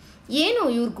ಕೊಡ್ತಾರೆ. ಏನು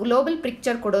ಇವ್ರು ಗ್ಲೋಬಲ್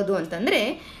ಪಿಕ್ಚರ್ ಕೊಡೋದು ಅಂತಂದರೆ,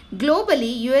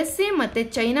 ಗ್ಲೋಬಲಿ USA ಮತ್ತು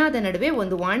ಚೈನಾದ ನಡುವೆ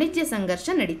ಒಂದು ವಾಣಿಜ್ಯ ಸಂಘರ್ಷ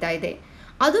ನಡೀತಾ ಇದೆ.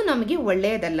 ಅದು ನಮಗೆ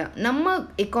ಒಳ್ಳೆಯದಲ್ಲ, ನಮ್ಮ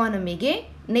ಎಕಾನಮಿಗೆ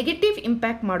ನೆಗೆಟಿವ್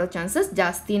ಇಂಪ್ಯಾಕ್ಟ್ ಮಾಡೋ ಚಾನ್ಸಸ್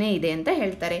ಜಾಸ್ತಿನೇ ಇದೆ ಅಂತ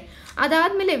ಹೇಳ್ತಾರೆ.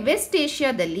 ಅದಾದಮೇಲೆ ವೆಸ್ಟ್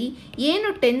ಏಷ್ಯಾದಲ್ಲಿ ಏನು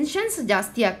ಟೆನ್ಷನ್ಸ್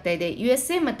ಜಾಸ್ತಿ ಆಗ್ತಾ ಇದೆ,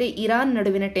 USA ಮತ್ತು ಇರಾನ್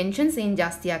ನಡುವಿನ ಟೆನ್ಷನ್ಸ್ ಏನು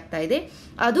ಜಾಸ್ತಿ ಆಗ್ತಾ ಇದೆ,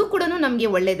 ಅದು ಕೂಡ ನಮಗೆ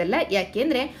ಒಳ್ಳೆಯದಲ್ಲ.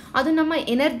 ಯಾಕೆಂದರೆ ಅದು ನಮ್ಮ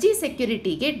ಎನರ್ಜಿ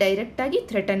ಸೆಕ್ಯುರಿಟಿಗೆ ಡೈರೆಕ್ಟಾಗಿ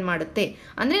ಥ್ರೆಟನ್ ಮಾಡುತ್ತೆ.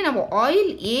 ಅಂದರೆ ನಾವು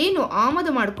ಆಯಿಲ್ ಏನು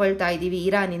ಆಮದು ಮಾಡ್ಕೊಳ್ತಾ ಇದ್ದೀವಿ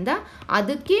ಇರಾನಿಂದ,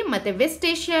 ಅದಕ್ಕೆ ಮತ್ತು ವೆಸ್ಟ್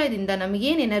ಏಷ್ಯಾದಿಂದ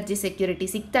ನಮಗೇನು ಎನರ್ಜಿ ಸೆಕ್ಯುರಿಟಿ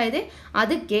ಸಿಗ್ತಾ ಇದೆ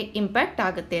ಅದಕ್ಕೆ ಇಂಪ್ಯಾಕ್ಟ್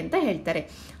ಆಗುತ್ತೆ ಅಂತ ಹೇಳ್ತಾರೆ.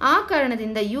 ಆ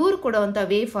ಕಾರಣದಿಂದ ಇವರು ಕೊಡುವಂಥ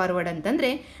ವೇ ಫಾರ್ವರ್ಡ್ ಅಂತಂದರೆ,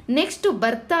 ನೆಕ್ಸ್ಟ್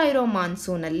ಬರ್ತಾ ಇರೋ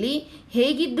ಮಾನ್ಸೂನಲ್ಲಿ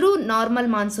ಹೇಗಿದ್ರೂ ನಾರ್ಮಲ್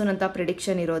ಮಾನ್ಸೂನ್ ಅಂತ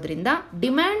ಪ್ರಿಡಿಕ್ಷನ್ ಇರೋದ್ರಿಂದ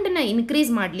ಡಿಮ್ಯಾಂಡ್ನ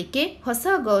ಇನ್ಕ್ರೀಸ್ ಮಾಡಲಿಕ್ಕೆ ಹೊಸ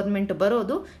ಗೌರ್ಮೆಂಟ್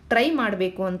ಬರೋದು ಟ್ರೈ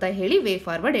ಮಾಡಬೇಕು ಅಂತ ಹೇಳಿ ವೇ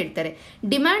ಫಾರ್ವರ್ಡ್ ಹೇಳ್ತಾರೆ.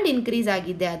 ಡಿಮ್ಯಾಂಡ್ ಇನ್ಕ್ರೀಸ್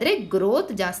ಆಗಿದ್ದೆ ಆದರೆ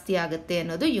ಗ್ರೋತ್ ಜಾಸ್ತಿ ಆಗುತ್ತೆ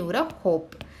ಅನ್ನೋದು ಇವರ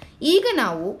ಹೋಪ್. ಈಗ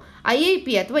ನಾವು IIP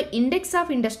ಅಥವಾ ಇಂಡೆಕ್ಸ್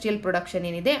ಆಫ್ ಇಂಡಸ್ಟ್ರಿಯಲ್ ಪ್ರೊಡಕ್ಷನ್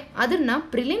ಏನಿದೆ ಅದನ್ನು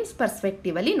ಪ್ರಿಲಿಮ್ಸ್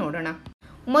ಪರ್ಸ್ಪೆಕ್ಟಿವಲ್ಲಿ ನೋಡೋಣ.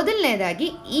 ಮೊದಲನೇದಾಗಿ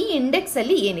ಈ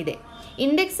ಇಂಡೆಕ್ಸಲ್ಲಿ ಏನಿದೆ,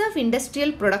 ಇಂಡೆಕ್ಸ್ ಆಫ್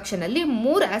ಇಂಡಸ್ಟ್ರಿಯಲ್ ಪ್ರೊಡಕ್ಷನಲ್ಲಿ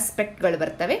 3 ಆಸ್ಪೆಕ್ಟ್ಗಳು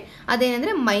ಬರ್ತವೆ.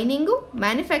 ಅದೇನೆಂದರೆ mining,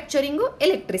 manufacturing,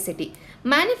 electricity.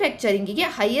 ಮ್ಯಾನುಫ್ಯಾಕ್ಚರಿಂಗಿಗೆ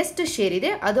highest share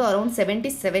ಇದೆ, ಅದು ಅರೌಂಡ್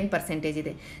 77%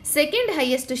 ಇದೆ. ಸೆಕೆಂಡ್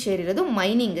ಹೈಯೆಸ್ಟ್ ಶೇರ್ ಇರೋದು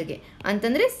ಮೈನಿಂಗ್ಗೆ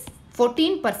ಅಂತಂದರೆ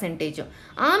 14%.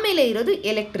 ಆಮೇಲೆ ಇರೋದು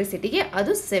ಎಲೆಕ್ಟ್ರಿಸಿಟಿಗೆ,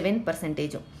 ಅದು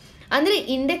 7%. ಅಂದರೆ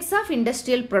ಇಂಡೆಕ್ಸ್ ಆಫ್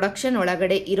ಇಂಡಸ್ಟ್ರಿಯಲ್ ಪ್ರೊಡಕ್ಷನ್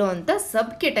ಒಳಗಡೆ ಇರೋವಂಥ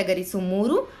ಸಬ್ ಕೆಟಗರೀಸು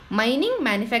 3: ಮೈನಿಂಗ್,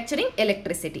 ಮ್ಯಾನುಫ್ಯಾಕ್ಚರಿಂಗ್,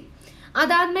 ಎಲೆಕ್ಟ್ರಿಸಿಟಿ.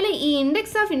 ಅದಾದಮೇಲೆ ಈ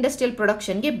index of industrial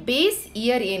ಪ್ರೊಡಕ್ಷನ್ಗೆ base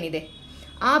year ಏನಿದೆ,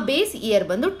 ಆ ಬೇಸ್ ಇಯರ್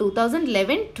ಬಂದು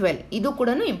 2011-12. ಇದು ಕೂಡ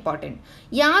ಇಂಪಾರ್ಟೆಂಟ್.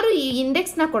 ಯಾರು ಈ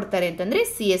ಇಂಡೆಕ್ಸ್ನ ಕೊಡ್ತಾರೆ ಅಂತಂದರೆ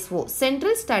CSO,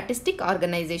 ಸೆಂಟ್ರಲ್ ಸ್ಟ್ಯಾಟಿಸ್ಟಿಕ್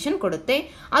ಆರ್ಗನೈಸೇಷನ್ ಕೊಡುತ್ತೆ.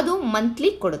 ಅದು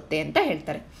ಮಂತ್ಲಿ ಕೊಡುತ್ತೆ ಅಂತ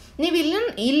ಹೇಳ್ತಾರೆ. ನೀವು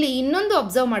ಇಲ್ಲಿ ಇನ್ನೊಂದು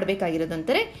ಅಬ್ಸರ್ವ್ ಮಾಡಬೇಕಾಗಿರೋದು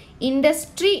ಅಂತಾರೆ,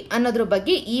 ಇಂಡಸ್ಟ್ರಿ ಅನ್ನೋದ್ರ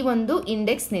ಬಗ್ಗೆ ಈ ಒಂದು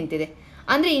ಇಂಡೆಕ್ಸ್ ನಿಂತಿದೆ.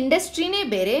 ಅಂದರೆ ಇಂಡಸ್ಟ್ರಿನೇ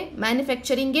ಬೇರೆ,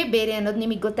 ಮ್ಯಾನುಫ್ಯಾಕ್ಚರಿಂಗೇ ಬೇರೆ ಅನ್ನೋದು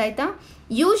ನಿಮಗೆ ಗೊತ್ತಾಯ್ತಾ?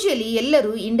 ಯೂಶಲಿ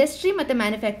ಎಲ್ಲರೂ ಇಂಡಸ್ಟ್ರಿ ಮತ್ತು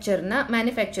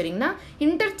ಮ್ಯಾನುಫ್ಯಾಕ್ಚರಿಂಗ್ನ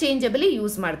ಇಂಟರ್ಚೇಂಜಬಲಿ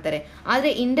ಯೂಸ್ ಮಾಡ್ತಾರೆ.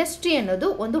 ಆದರೆ ಇಂಡಸ್ಟ್ರಿ ಅನ್ನೋದು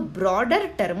ಒಂದು ಬ್ರಾಡರ್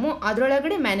ಟರ್ಮು,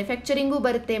 ಅದರೊಳಗಡೆ ಮ್ಯಾನುಫ್ಯಾಕ್ಚರಿಂಗು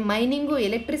ಬರುತ್ತೆ, ಮೈನಿಂಗು,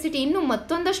 ಎಲೆಕ್ಟ್ರಿಸಿಟಿ, ಇನ್ನೂ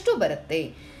ಮತ್ತೊಂದಷ್ಟು ಬರುತ್ತೆ.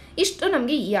 ಇಷ್ಟು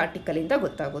ನಮಗೆ ಈ ಆರ್ಟಿಕಲಿಂದ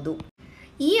ಗೊತ್ತಾಗೋದು.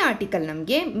 ಈ ಆರ್ಟಿಕಲ್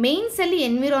ನಮಗೆ ಮೇನ್ಸಲ್ಲಿ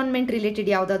ಎನ್ವಿರಾನ್ಮೆಂಟ್ ರಿಲೇಟೆಡ್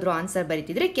ಯಾವುದಾದ್ರೂ ಆನ್ಸರ್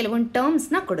ಬರೀತಿದ್ರೆ ಕೆಲವೊಂದು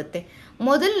ಟರ್ಮ್ಸ್ನ ಕೊಡುತ್ತೆ.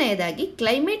 ಮೊದಲನೆಯದಾಗಿ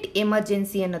ಕ್ಲೈಮೇಟ್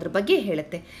ಎಮರ್ಜೆನ್ಸಿ ಅನ್ನೋದ್ರ ಬಗ್ಗೆ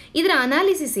ಹೇಳುತ್ತೆ. ಇದರ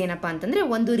ಅನಾಲಿಸಿಸ್ ಏನಪ್ಪ ಅಂತಂದರೆ,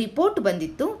 ಒಂದು ರಿಪೋರ್ಟ್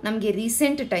ಬಂದಿತ್ತು ನಮಗೆ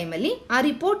ರೀಸೆಂಟ್ ಟೈಮಲ್ಲಿ. ಆ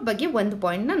ರಿಪೋರ್ಟ್ ಬಗ್ಗೆ ಒಂದು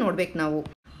ಪಾಯಿಂಟ್ನ ನೋಡ್ಬೇಕು ನಾವು.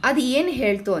 ಅದು ಏನು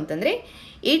ಹೇಳ್ತು ಅಂತಂದರೆ,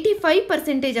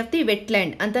 85% ಆಫ್ ದಿ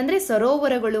ವೆಟ್ಲ್ಯಾಂಡ್ ಅಂತಂದರೆ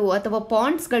ಸರೋವರಗಳು ಅಥವಾ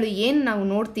ಪಾಂಡ್ಸ್ಗಳು ಏನು ನಾವು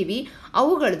ನೋಡ್ತೀವಿ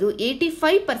ಅವುಗಳದ್ದು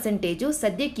 85%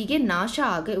 ಸದ್ಯಕ್ಕೀಗೆ ನಾಶ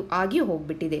ಆಗಿ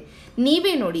ಹೋಗ್ಬಿಟ್ಟಿದೆ.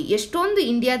 ನೀವೇ ನೋಡಿ, ಎಷ್ಟೊಂದು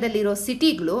ಇಂಡಿಯಾದಲ್ಲಿರೋ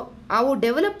ಸಿಟಿಗಳು ಅವು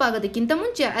ಡೆವಲಪ್ ಆಗೋದಕ್ಕಿಂತ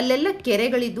ಮುಂಚೆ ಅಲ್ಲೆಲ್ಲ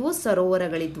ಕೆರೆಗಳಿದ್ವು,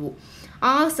 ಸರೋವರಗಳಿದ್ವು.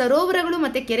 ಆ ಸರೋವರಗಳು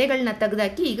ಮತ್ತು ಕೆರೆಗಳನ್ನ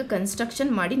ತೆಗೆದಾಕಿ ಈಗ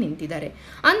ಕನ್ಸ್ಟ್ರಕ್ಷನ್ ಮಾಡಿ ನಿಂತಿದ್ದಾರೆ.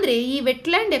 ಅಂದರೆ ಈ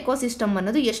ವೆಟ್ಲ್ಯಾಂಡ್ ಎಕೋಸಿಸ್ಟಮ್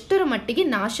ಅನ್ನೋದು ಎಷ್ಟರ ಮಟ್ಟಿಗೆ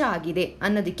ನಾಶ ಆಗಿದೆ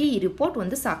ಅನ್ನೋದಕ್ಕೆ ಈ ರಿಪೋರ್ಟ್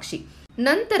ಒಂದು ಸಾಕ್ಷಿ.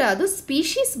 ನಂತರ ಅದು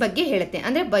ಸ್ಪೀಶೀಸ್ ಬಗ್ಗೆ ಹೇಳುತ್ತೆ,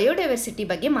 ಅಂದರೆ ಬಯೋಡೈವರ್ಸಿಟಿ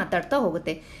ಬಗ್ಗೆ ಮಾತಾಡ್ತಾ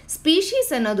ಹೋಗುತ್ತೆ. ಸ್ಪೀಶೀಸ್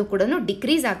ಅನ್ನೋದು ಕೂಡ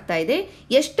ಡಿಕ್ರೀಸ್ ಆಗ್ತಾ ಇದೆ.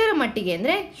 ಎಷ್ಟರ ಮಟ್ಟಿಗೆ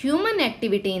ಅಂದರೆ ಹ್ಯೂಮನ್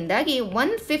ಆ್ಯಕ್ಟಿವಿಟಿಯಿಂದಾಗಿ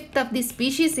 1/5 ಆಫ್ ದಿ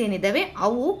ಸ್ಪೀಶೀಸ್ ಏನಿದ್ದಾವೆ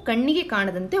ಅವು ಕಣ್ಣಿಗೆ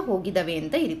ಕಾಣದಂತೆ ಹೋಗಿದ್ದಾವೆ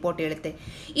ಅಂತ ಈ ರಿಪೋರ್ಟ್ ಹೇಳುತ್ತೆ.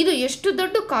 ಇದು ಎಷ್ಟು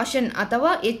ದೊಡ್ಡ ಕಾಷನ್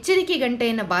ಅಥವಾ ಎಚ್ಚರಿಕೆ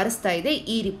ಗಂಟೆಯನ್ನು ಬಾರಿಸ್ತಾ ಇದೆ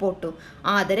ಈ ರಿಪೋರ್ಟು.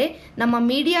 ಆದರೆ ನಮ್ಮ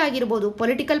ಮೀಡಿಯಾ ಆಗಿರ್ಬೋದು,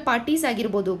 ಪೊಲಿಟಿಕಲ್ ಪಾರ್ಟೀಸ್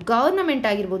ಆಗಿರ್ಬೋದು, ಗವರ್ನಮೆಂಟ್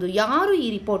ಆಗಿರ್ಬೋದು, ಯಾರೂ ಈ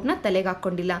ರಿಪೋರ್ಟ್ನ ತಲೆಗೆ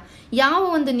ಹಾಕ್ಕೊಂಡಿಲ್ಲ. ಯಾವ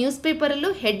ಒಂದು ನ್ಯೂಸ್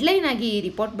ಪೇಪರಲ್ಲೂ ಹೆಡ್ಲೈನ್ ಆಗಿ ಈ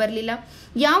ರಿಪೋರ್ಟ್ ಬರಲಿಲ್ಲ.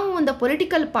 ಯಾವ ಒಂದು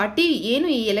ಪೊಲಿಟಿಕಲ್ ಪಾರ್ಟಿ ಏನು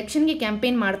ಈ ಎಲೆಕ್ಷನ್ಗೆ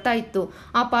ಕ್ಯಾಂಪೇನ್ ಮಾಡ್ತಾ ಇತ್ತು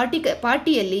ಆ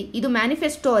ಪಾರ್ಟಿಯಲ್ಲಿ ಇದು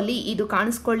ಮ್ಯಾನಿಫೆಸ್ಟೋ ಅಲ್ಲಿ ಇದು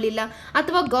ಕಾಣಿಸ್ಕೊಳ್ಳಿಲ್ಲ.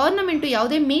 ಅಥವಾ ಗವರ್ನಮೆಂಟು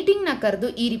ಯಾವುದೇ ಮೀಟಿಂಗ್ನ ಕರೆದು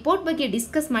ಈ ರಿಪೋರ್ಟ್ ಬಗ್ಗೆ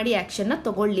ಡಿಸ್ಕಸ್ ಮಾಡಿ ಆ್ಯಕ್ಷನ್ನ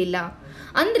ತಗೊಳ್ಳಿಲ್ಲ.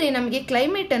 ಅಂದರೆ ನಮಗೆ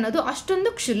ಕ್ಲೈಮೇಟ್ ಅನ್ನೋದು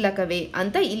ಅಷ್ಟೊಂದು ಕ್ಷುಲ್ಲಕವೇ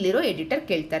ಅಂತ ಇಲ್ಲಿರೋ ಎಡಿಟರ್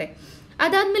ಕೇಳ್ತಾರೆ.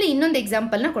 ಅದಾದಮೇಲೆ ಇನ್ನೊಂದು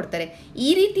ಎಕ್ಸಾಂಪಲ್ನ ಕೊಡ್ತಾರೆ.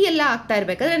 ಈ ರೀತಿ ಎಲ್ಲ ಆಗ್ತಾ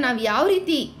ಇರಬೇಕಾದ್ರೆ ನಾವು ಯಾವ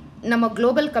ರೀತಿ ನಮ್ಮ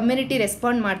ಗ್ಲೋಬಲ್ ಕಮ್ಯುನಿಟಿ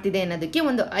ರೆಸ್ಪಾಂಡ್ ಮಾಡ್ತಿದೆ ಅನ್ನೋದಕ್ಕೆ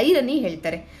ಒಂದು ಐರನಿ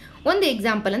ಹೇಳ್ತಾರೆ. ಒಂದು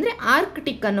ಎಕ್ಸಾಂಪಲ್ ಅಂದರೆ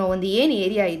ಆರ್ಕ್ಟಿಕ್ ಅನ್ನೋ ಒಂದು ಏನು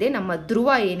ಏರಿಯಾ ಇದೆ, ನಮ್ಮ ಧ್ರುವ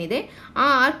ಏನಿದೆ, ಆ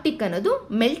ಆರ್ಕ್ಟಿಕ್ ಅನ್ನೋದು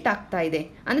ಮೆಲ್ಟ್ ಆಗ್ತಾ ಇದೆ.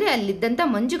 ಅಂದರೆ ಅಲ್ಲಿದ್ದಂಥ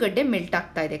ಮಂಜುಗಡ್ಡೆ ಮೆಲ್ಟ್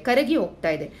ಆಗ್ತಾ ಇದೆ,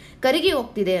 ಕರಗಿ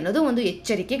ಹೋಗ್ತಿದೆ ಅನ್ನೋದು ಒಂದು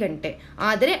ಎಚ್ಚರಿಕೆ ಗಂಟೆ.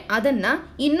 ಆದರೆ ಅದನ್ನು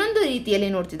ಇನ್ನೊಂದು ರೀತಿಯಲ್ಲಿ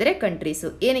ನೋಡ್ತಿದ್ದಾರೆ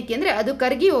ಕಂಟ್ರೀಸು. ಏನಕ್ಕೆ ಅಂದರೆ ಅದು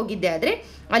ಕರಗಿ ಹೋಗಿದ್ದೆ ಆದರೆ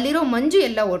ಅಲ್ಲಿರೋ ಮಂಜು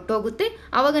ಎಲ್ಲ ಒಟ್ಟೋಗುತ್ತೆ,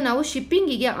 ಆವಾಗ ನಾವು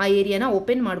ಶಿಪ್ಪಿಂಗಿಗೆ ಆ ಏರಿಯಾನ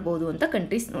ಓಪನ್ ಮಾಡ್ಬೋದು ಅಂತ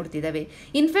ಕಂಟ್ರೀಸ್ ನೋಡ್ತಿದ್ದಾವೆ.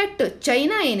 ಇನ್ಫ್ಯಾಕ್ಟ್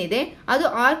ಚೈನಾ ಏನಿದೆ ಅದು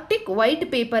ಆರ್ಕ್ಟಿಕ್ ವೈಟ್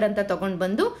ಪೇಪರ್ ಅಂತ ತಗೊಂಡು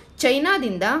ಬಂದು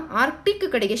ಚೈನಾದಿಂದ ಆರ್ಕ್ಟಿಕ್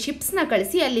ಕಡೆಗೆ ಶಿಪ್ಸ್ನ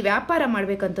ಕಳಿಸಿ ಅಲ್ಲಿ ವ್ಯಾಪಾರ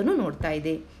ಮಾಡಬೇಕಂತನೂ ನೋಡ್ತಾ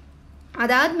ಇದೆ.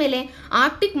 ಅದಾದಮೇಲೆ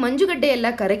ಆರ್ಕ್ಟಿಕ್ ಮಂಜುಗಡ್ಡೆ ಎಲ್ಲ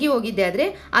ಕರಗಿ ಹೋಗಿದ್ದೆ ಆದರೆ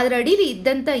ಅದರ ಅಡಿಲಿ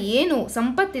ಇದ್ದಂಥ ಏನು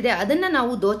ಸಂಪತ್ತಿದೆ ಅದನ್ನು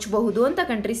ನಾವು ದೋಚಬಹುದು ಅಂತ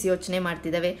ಕಂಟ್ರೀಸ್ ಯೋಚನೆ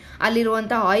ಮಾಡ್ತಿದ್ದಾವೆ.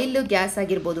 ಅಲ್ಲಿರುವಂಥ ಆಯಿಲ್, ಗ್ಯಾಸ್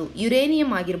ಆಗಿರ್ಬೋದು,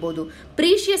 ಯುರೇನಿಯಂ ಆಗಿರ್ಬೋದು,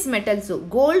 ಪ್ರೀಷಿಯಸ್ ಮೆಟಲ್ಸು,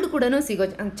 ಗೋಲ್ಡ್ ಕೂಡ ಸಿಗೋ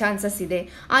ಚಾನ್ಸಸ್ ಇದೆ.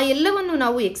 ಆ ಎಲ್ಲವನ್ನು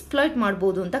ನಾವು ಎಕ್ಸ್ಪ್ಲಾಯ್ಟ್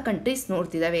ಮಾಡ್ಬೋದು ಅಂತ ಕಂಟ್ರೀಸ್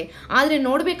ನೋಡ್ತಿದ್ದಾವೆ. ಆದರೆ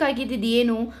ನೋಡಬೇಕಾಗಿದ್ದು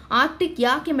ಏನು, ಆರ್ಕ್ಟಿಕ್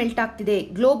ಯಾಕೆ ಮೆಲ್ಟ್ ಆಗ್ತಿದೆ,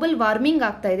 ಗ್ಲೋಬಲ್ ವಾರ್ಮಿಂಗ್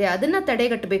ಆಗ್ತಾ ಇದೆ, ಅದನ್ನು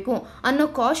ತಡೆಗಟ್ಟಬೇಕು ಅನ್ನೋ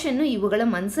ಕಾಷನ್ನು ಇವುಗಳ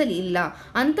ಮನಸ್ಸಲ್ಲಿ ಇಲ್ಲ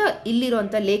ಅಂತ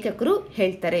ಇಲ್ಲಿರುವಂಥ ಲೇಖಕರು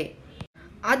ಹೇಳ್ತಾರೆ.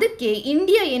 ಅದಕ್ಕೆ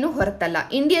ಇಂಡಿಯಾ ಏನು ಹೊರತಲ್ಲ.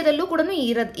 ಇಂಡಿಯಾದಲ್ಲೂ ಕೂಡ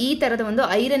ಈ ಥರದ ಒಂದು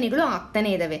ಐರನಿಗಳು ಆಗ್ತಾನೆ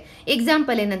ಇದ್ದಾವೆ.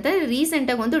 ಎಕ್ಸಾಂಪಲ್ ಏನಂತಂದರೆ,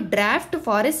 ರೀಸೆಂಟಾಗಿ ಒಂದು ಡ್ರಾಫ್ಟ್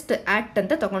ಫಾರೆಸ್ಟ್ ಆ್ಯಕ್ಟ್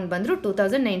ಅಂತ ತೊಗೊಂಡು ಬಂದರು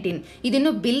 2019.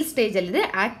 ಇದಿನ್ನೂ ಬಿಲ್ ಸ್ಟೇಜಲ್ಲಿದೆ,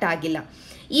 ಆ್ಯಕ್ಟ್ ಆಗಿಲ್ಲ.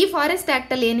 ಈ ಫಾರೆಸ್ಟ್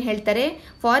ಆ್ಯಕ್ಟಲ್ಲಿ ಏನು ಹೇಳ್ತಾರೆ,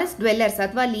 ಫಾರೆಸ್ಟ್ ಡ್ವೆಲ್ಲರ್ಸ್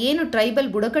ಅಥವಾ ಅಲ್ಲಿ ಏನು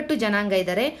ಟ್ರೈಬಲ್ ಬುಡಕಟ್ಟು ಜನಾಂಗ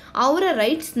ಇದ್ದಾರೆ ಅವರ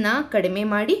ರೈಟ್ಸ್ನ ಕಡಿಮೆ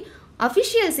ಮಾಡಿ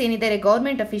ಅಫಿಷಿಯಲ್ಸ್ ಏನಿದ್ದಾರೆ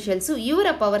ಗೌರ್ಮೆಂಟ್ ಅಫಿಷಿಯಲ್ಸು ಇವರ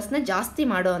ಪವರ್ಸ್ನ ಜಾಸ್ತಿ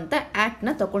ಮಾಡೋ ಅಂಥ ಆ್ಯಕ್ಟ್ನ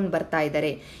ತೊಗೊಂಡು ಬರ್ತಾ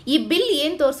ಇದ್ದಾರೆ. ಈ ಬಿಲ್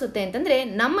ಏನು ತೋರಿಸುತ್ತೆ ಅಂತಂದರೆ,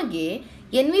 ನಮಗೆ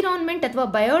ಎನ್ವಿರಾನ್ಮೆಂಟ್ ಅಥವಾ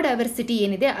ಬಯೋಡೈವರ್ಸಿಟಿ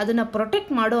ಏನಿದೆ ಅದನ್ನು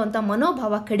ಪ್ರೊಟೆಕ್ಟ್ ಮಾಡೋ ಅಂಥ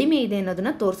ಮನೋಭಾವ ಕಡಿಮೆ ಇದೆ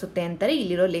ಅನ್ನೋದನ್ನು ತೋರಿಸುತ್ತೆ ಅಂತಾರೆ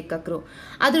ಇಲ್ಲಿರೋ ಲೇಖಕರು.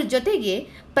 ಅದ್ರ ಜೊತೆಗೆ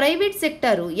ಪ್ರೈವೇಟ್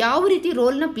ಸೆಕ್ಟರು ಯಾವ ರೀತಿ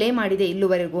ರೋಲ್ನ ಪ್ಲೇ ಮಾಡಿದೆ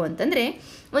ಇಲ್ಲಿವರೆಗೂ ಅಂತಂದರೆ,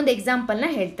 ಒಂದು ಎಕ್ಸಾಂಪಲ್ನ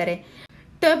ಹೇಳ್ತಾರೆ.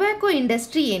 ಟೊಬ್ಯಾಕೊ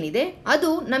ಇಂಡಸ್ಟ್ರಿ ಏನಿದೆ ಅದು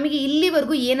ನಮಗೆ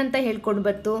ಇಲ್ಲಿವರೆಗೂ ಏನಂತ ಹೇಳ್ಕೊಂಡು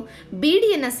ಬರ್ತು,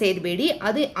 ಬೀಡಿಯನ್ನು ಸೇದಬೇಡಿ,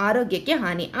 ಅದು ಆರೋಗ್ಯಕ್ಕೆ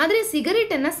ಹಾನಿ, ಆದರೆ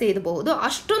ಸಿಗರೇಟನ್ನು ಸೇದಬಹುದು,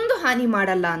 ಅಷ್ಟೊಂದು ಹಾನಿ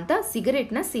ಮಾಡಲ್ಲ ಅಂತ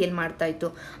ಸಿಗರೇಟ್ನ ಸೇಲ್ ಮಾಡ್ತಾ ಇತ್ತು.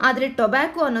 ಆದರೆ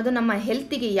ಟೊಬ್ಯಾಕೊ ಅನ್ನೋದು ನಮ್ಮ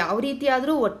ಹೆಲ್ತಿಗೆ ಯಾವ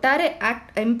ರೀತಿಯಾದರೂ ಒಟ್ಟಾರೆ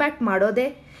ಇಂಪ್ಯಾಕ್ಟ್ ಮಾಡೋದೇ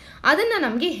ಅದನ್ನು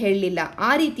ನಮಗೆ ಹೇಳಲಿಲ್ಲ. ಆ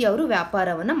ರೀತಿ ಅವರು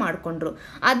ವ್ಯಾಪಾರವನ್ನು ಮಾಡಿಕೊಂಡ್ರು.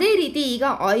 ಅದೇ ರೀತಿ ಈಗ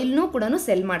ಆಯಿಲ್ನೂ ಕೂಡ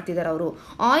ಸೆಲ್ ಮಾಡ್ತಿದ್ದಾರೆ ಅವರು.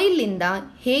 ಆಯಿಲಿಂದ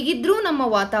ಹೇಗಿದ್ರೂ ನಮ್ಮ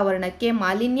ವಾತಾವರಣಕ್ಕೆ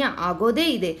ಮಾಲಿನ್ಯ ಆಗೋದೇ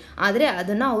ಇದೆ, ಆದರೆ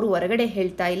ಅದನ್ನು ಅವರು ಹೊರಗಡೆ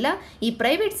ಹೇಳ್ತಾ ಇಲ್ಲ. ಈ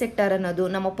ಪ್ರೈವೇಟ್ ಸೆಕ್ಟರ್ ಅನ್ನೋದು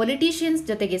ನಮ್ಮ ಪೊಲಿಟಿಷಿಯನ್ಸ್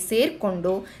ಜೊತೆಗೆ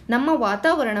ಸೇರಿಕೊಂಡು ನಮ್ಮ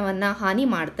ವಾತಾವರಣವನ್ನು ಹಾನಿ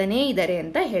ಮಾಡ್ತಾನೇ ಇದ್ದಾರೆ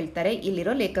ಅಂತ ಹೇಳ್ತಾರೆ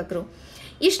ಇಲ್ಲಿರೋ ಲೇಖಕರು.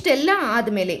 ಇಷ್ಟೆಲ್ಲ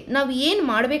ಆದಮೇಲೆ ನಾವು ಏನು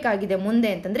ಮಾಡಬೇಕಾಗಿದೆ ಮುಂದೆ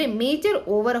ಅಂತಂದರೆ, ಮೇಜರ್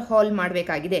ಓವರ್ ಹಾಲ್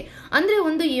ಮಾಡಬೇಕಾಗಿದೆ. ಅಂದರೆ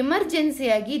ಒಂದು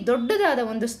ಎಮರ್ಜೆನ್ಸಿಯಾಗಿ ದೊಡ್ಡದಾದ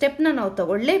ಒಂದು ಸ್ಟೆಪ್ನ ನಾವು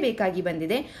ತಗೊಳ್ಳೇಬೇಕಾಗಿ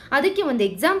ಬಂದಿದೆ. ಅದಕ್ಕೆ ಒಂದು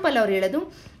ಎಕ್ಸಾಂಪಲ್ ಅವ್ರು ಹೇಳೋದು,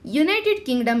 ಯುನೈಟೆಡ್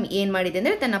ಕಿಂಗ್ಡಮ್ ಏನು ಮಾಡಿದೆ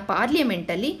ಅಂದರೆ ತನ್ನ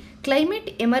ಪಾರ್ಲಿಮೆಂಟಲ್ಲಿ ಕ್ಲೈಮೇಟ್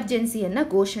ಎಮರ್ಜೆನ್ಸಿಯನ್ನು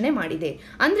ಘೋಷಣೆ ಮಾಡಿದೆ.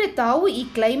 ಅಂದರೆ ತಾವು ಈ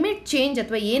ಕ್ಲೈಮೇಟ್ ಚೇಂಜ್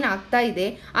ಅಥವಾ ಏನಾಗ್ತಾ ಇದೆ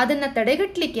ಅದನ್ನು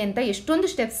ತಡೆಗಟ್ಟಲಿಕ್ಕೆ ಅಂತ ಎಷ್ಟೊಂದು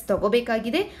ಸ್ಟೆಪ್ಸ್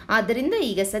ತಗೋಬೇಕಾಗಿದೆ. ಆದ್ದರಿಂದ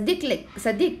ಈಗ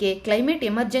ಸದ್ಯಕ್ಕೆ ಕ್ಲೈಮೇಟ್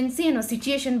ಎಮರ್ಜೆನ್ಸಿ ಅನ್ನೋ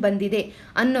ಸಿಚುಯೇಷನ್ ಬಂದಿದೆ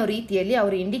ಅನ್ನೋ ರೀತಿಯಲ್ಲಿ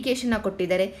ಅವರು ಇಂಡಿಕೇಶನ್ನ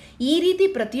ಕೊಟ್ಟಿದ್ದಾರೆ. ಈ ರೀತಿ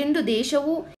ಪ್ರತಿಯೊಂದು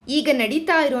ದೇಶವೂ ಈಗ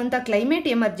ನಡೀತಾ ಇರುವಂಥ ಕ್ಲೈಮೇಟ್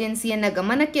ಎಮರ್ಜೆನ್ಸಿಯನ್ನು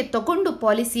ಗಮನಕ್ಕೆ ತಗೊಂಡು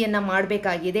ಪಾಲಿಸಿಯನ್ನು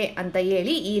ಮಾಡಬೇಕಾಗಿದೆ ಅಂತ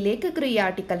ಹೇಳಿ ಈ ಲೇಖಕರು ಈ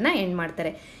ಆರ್ಟಿಕಲ್ನ ಎಂಡ್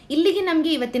ಮಾಡ್ತಾರೆ. ಇಲ್ಲಿಗೆ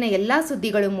ನಮಗೆ ಇವತ್ತಿನ ಎಲ್ಲ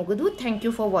ಸುದ್ದಿಗಳು ಮುಗಿದು. Thank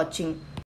you for watching.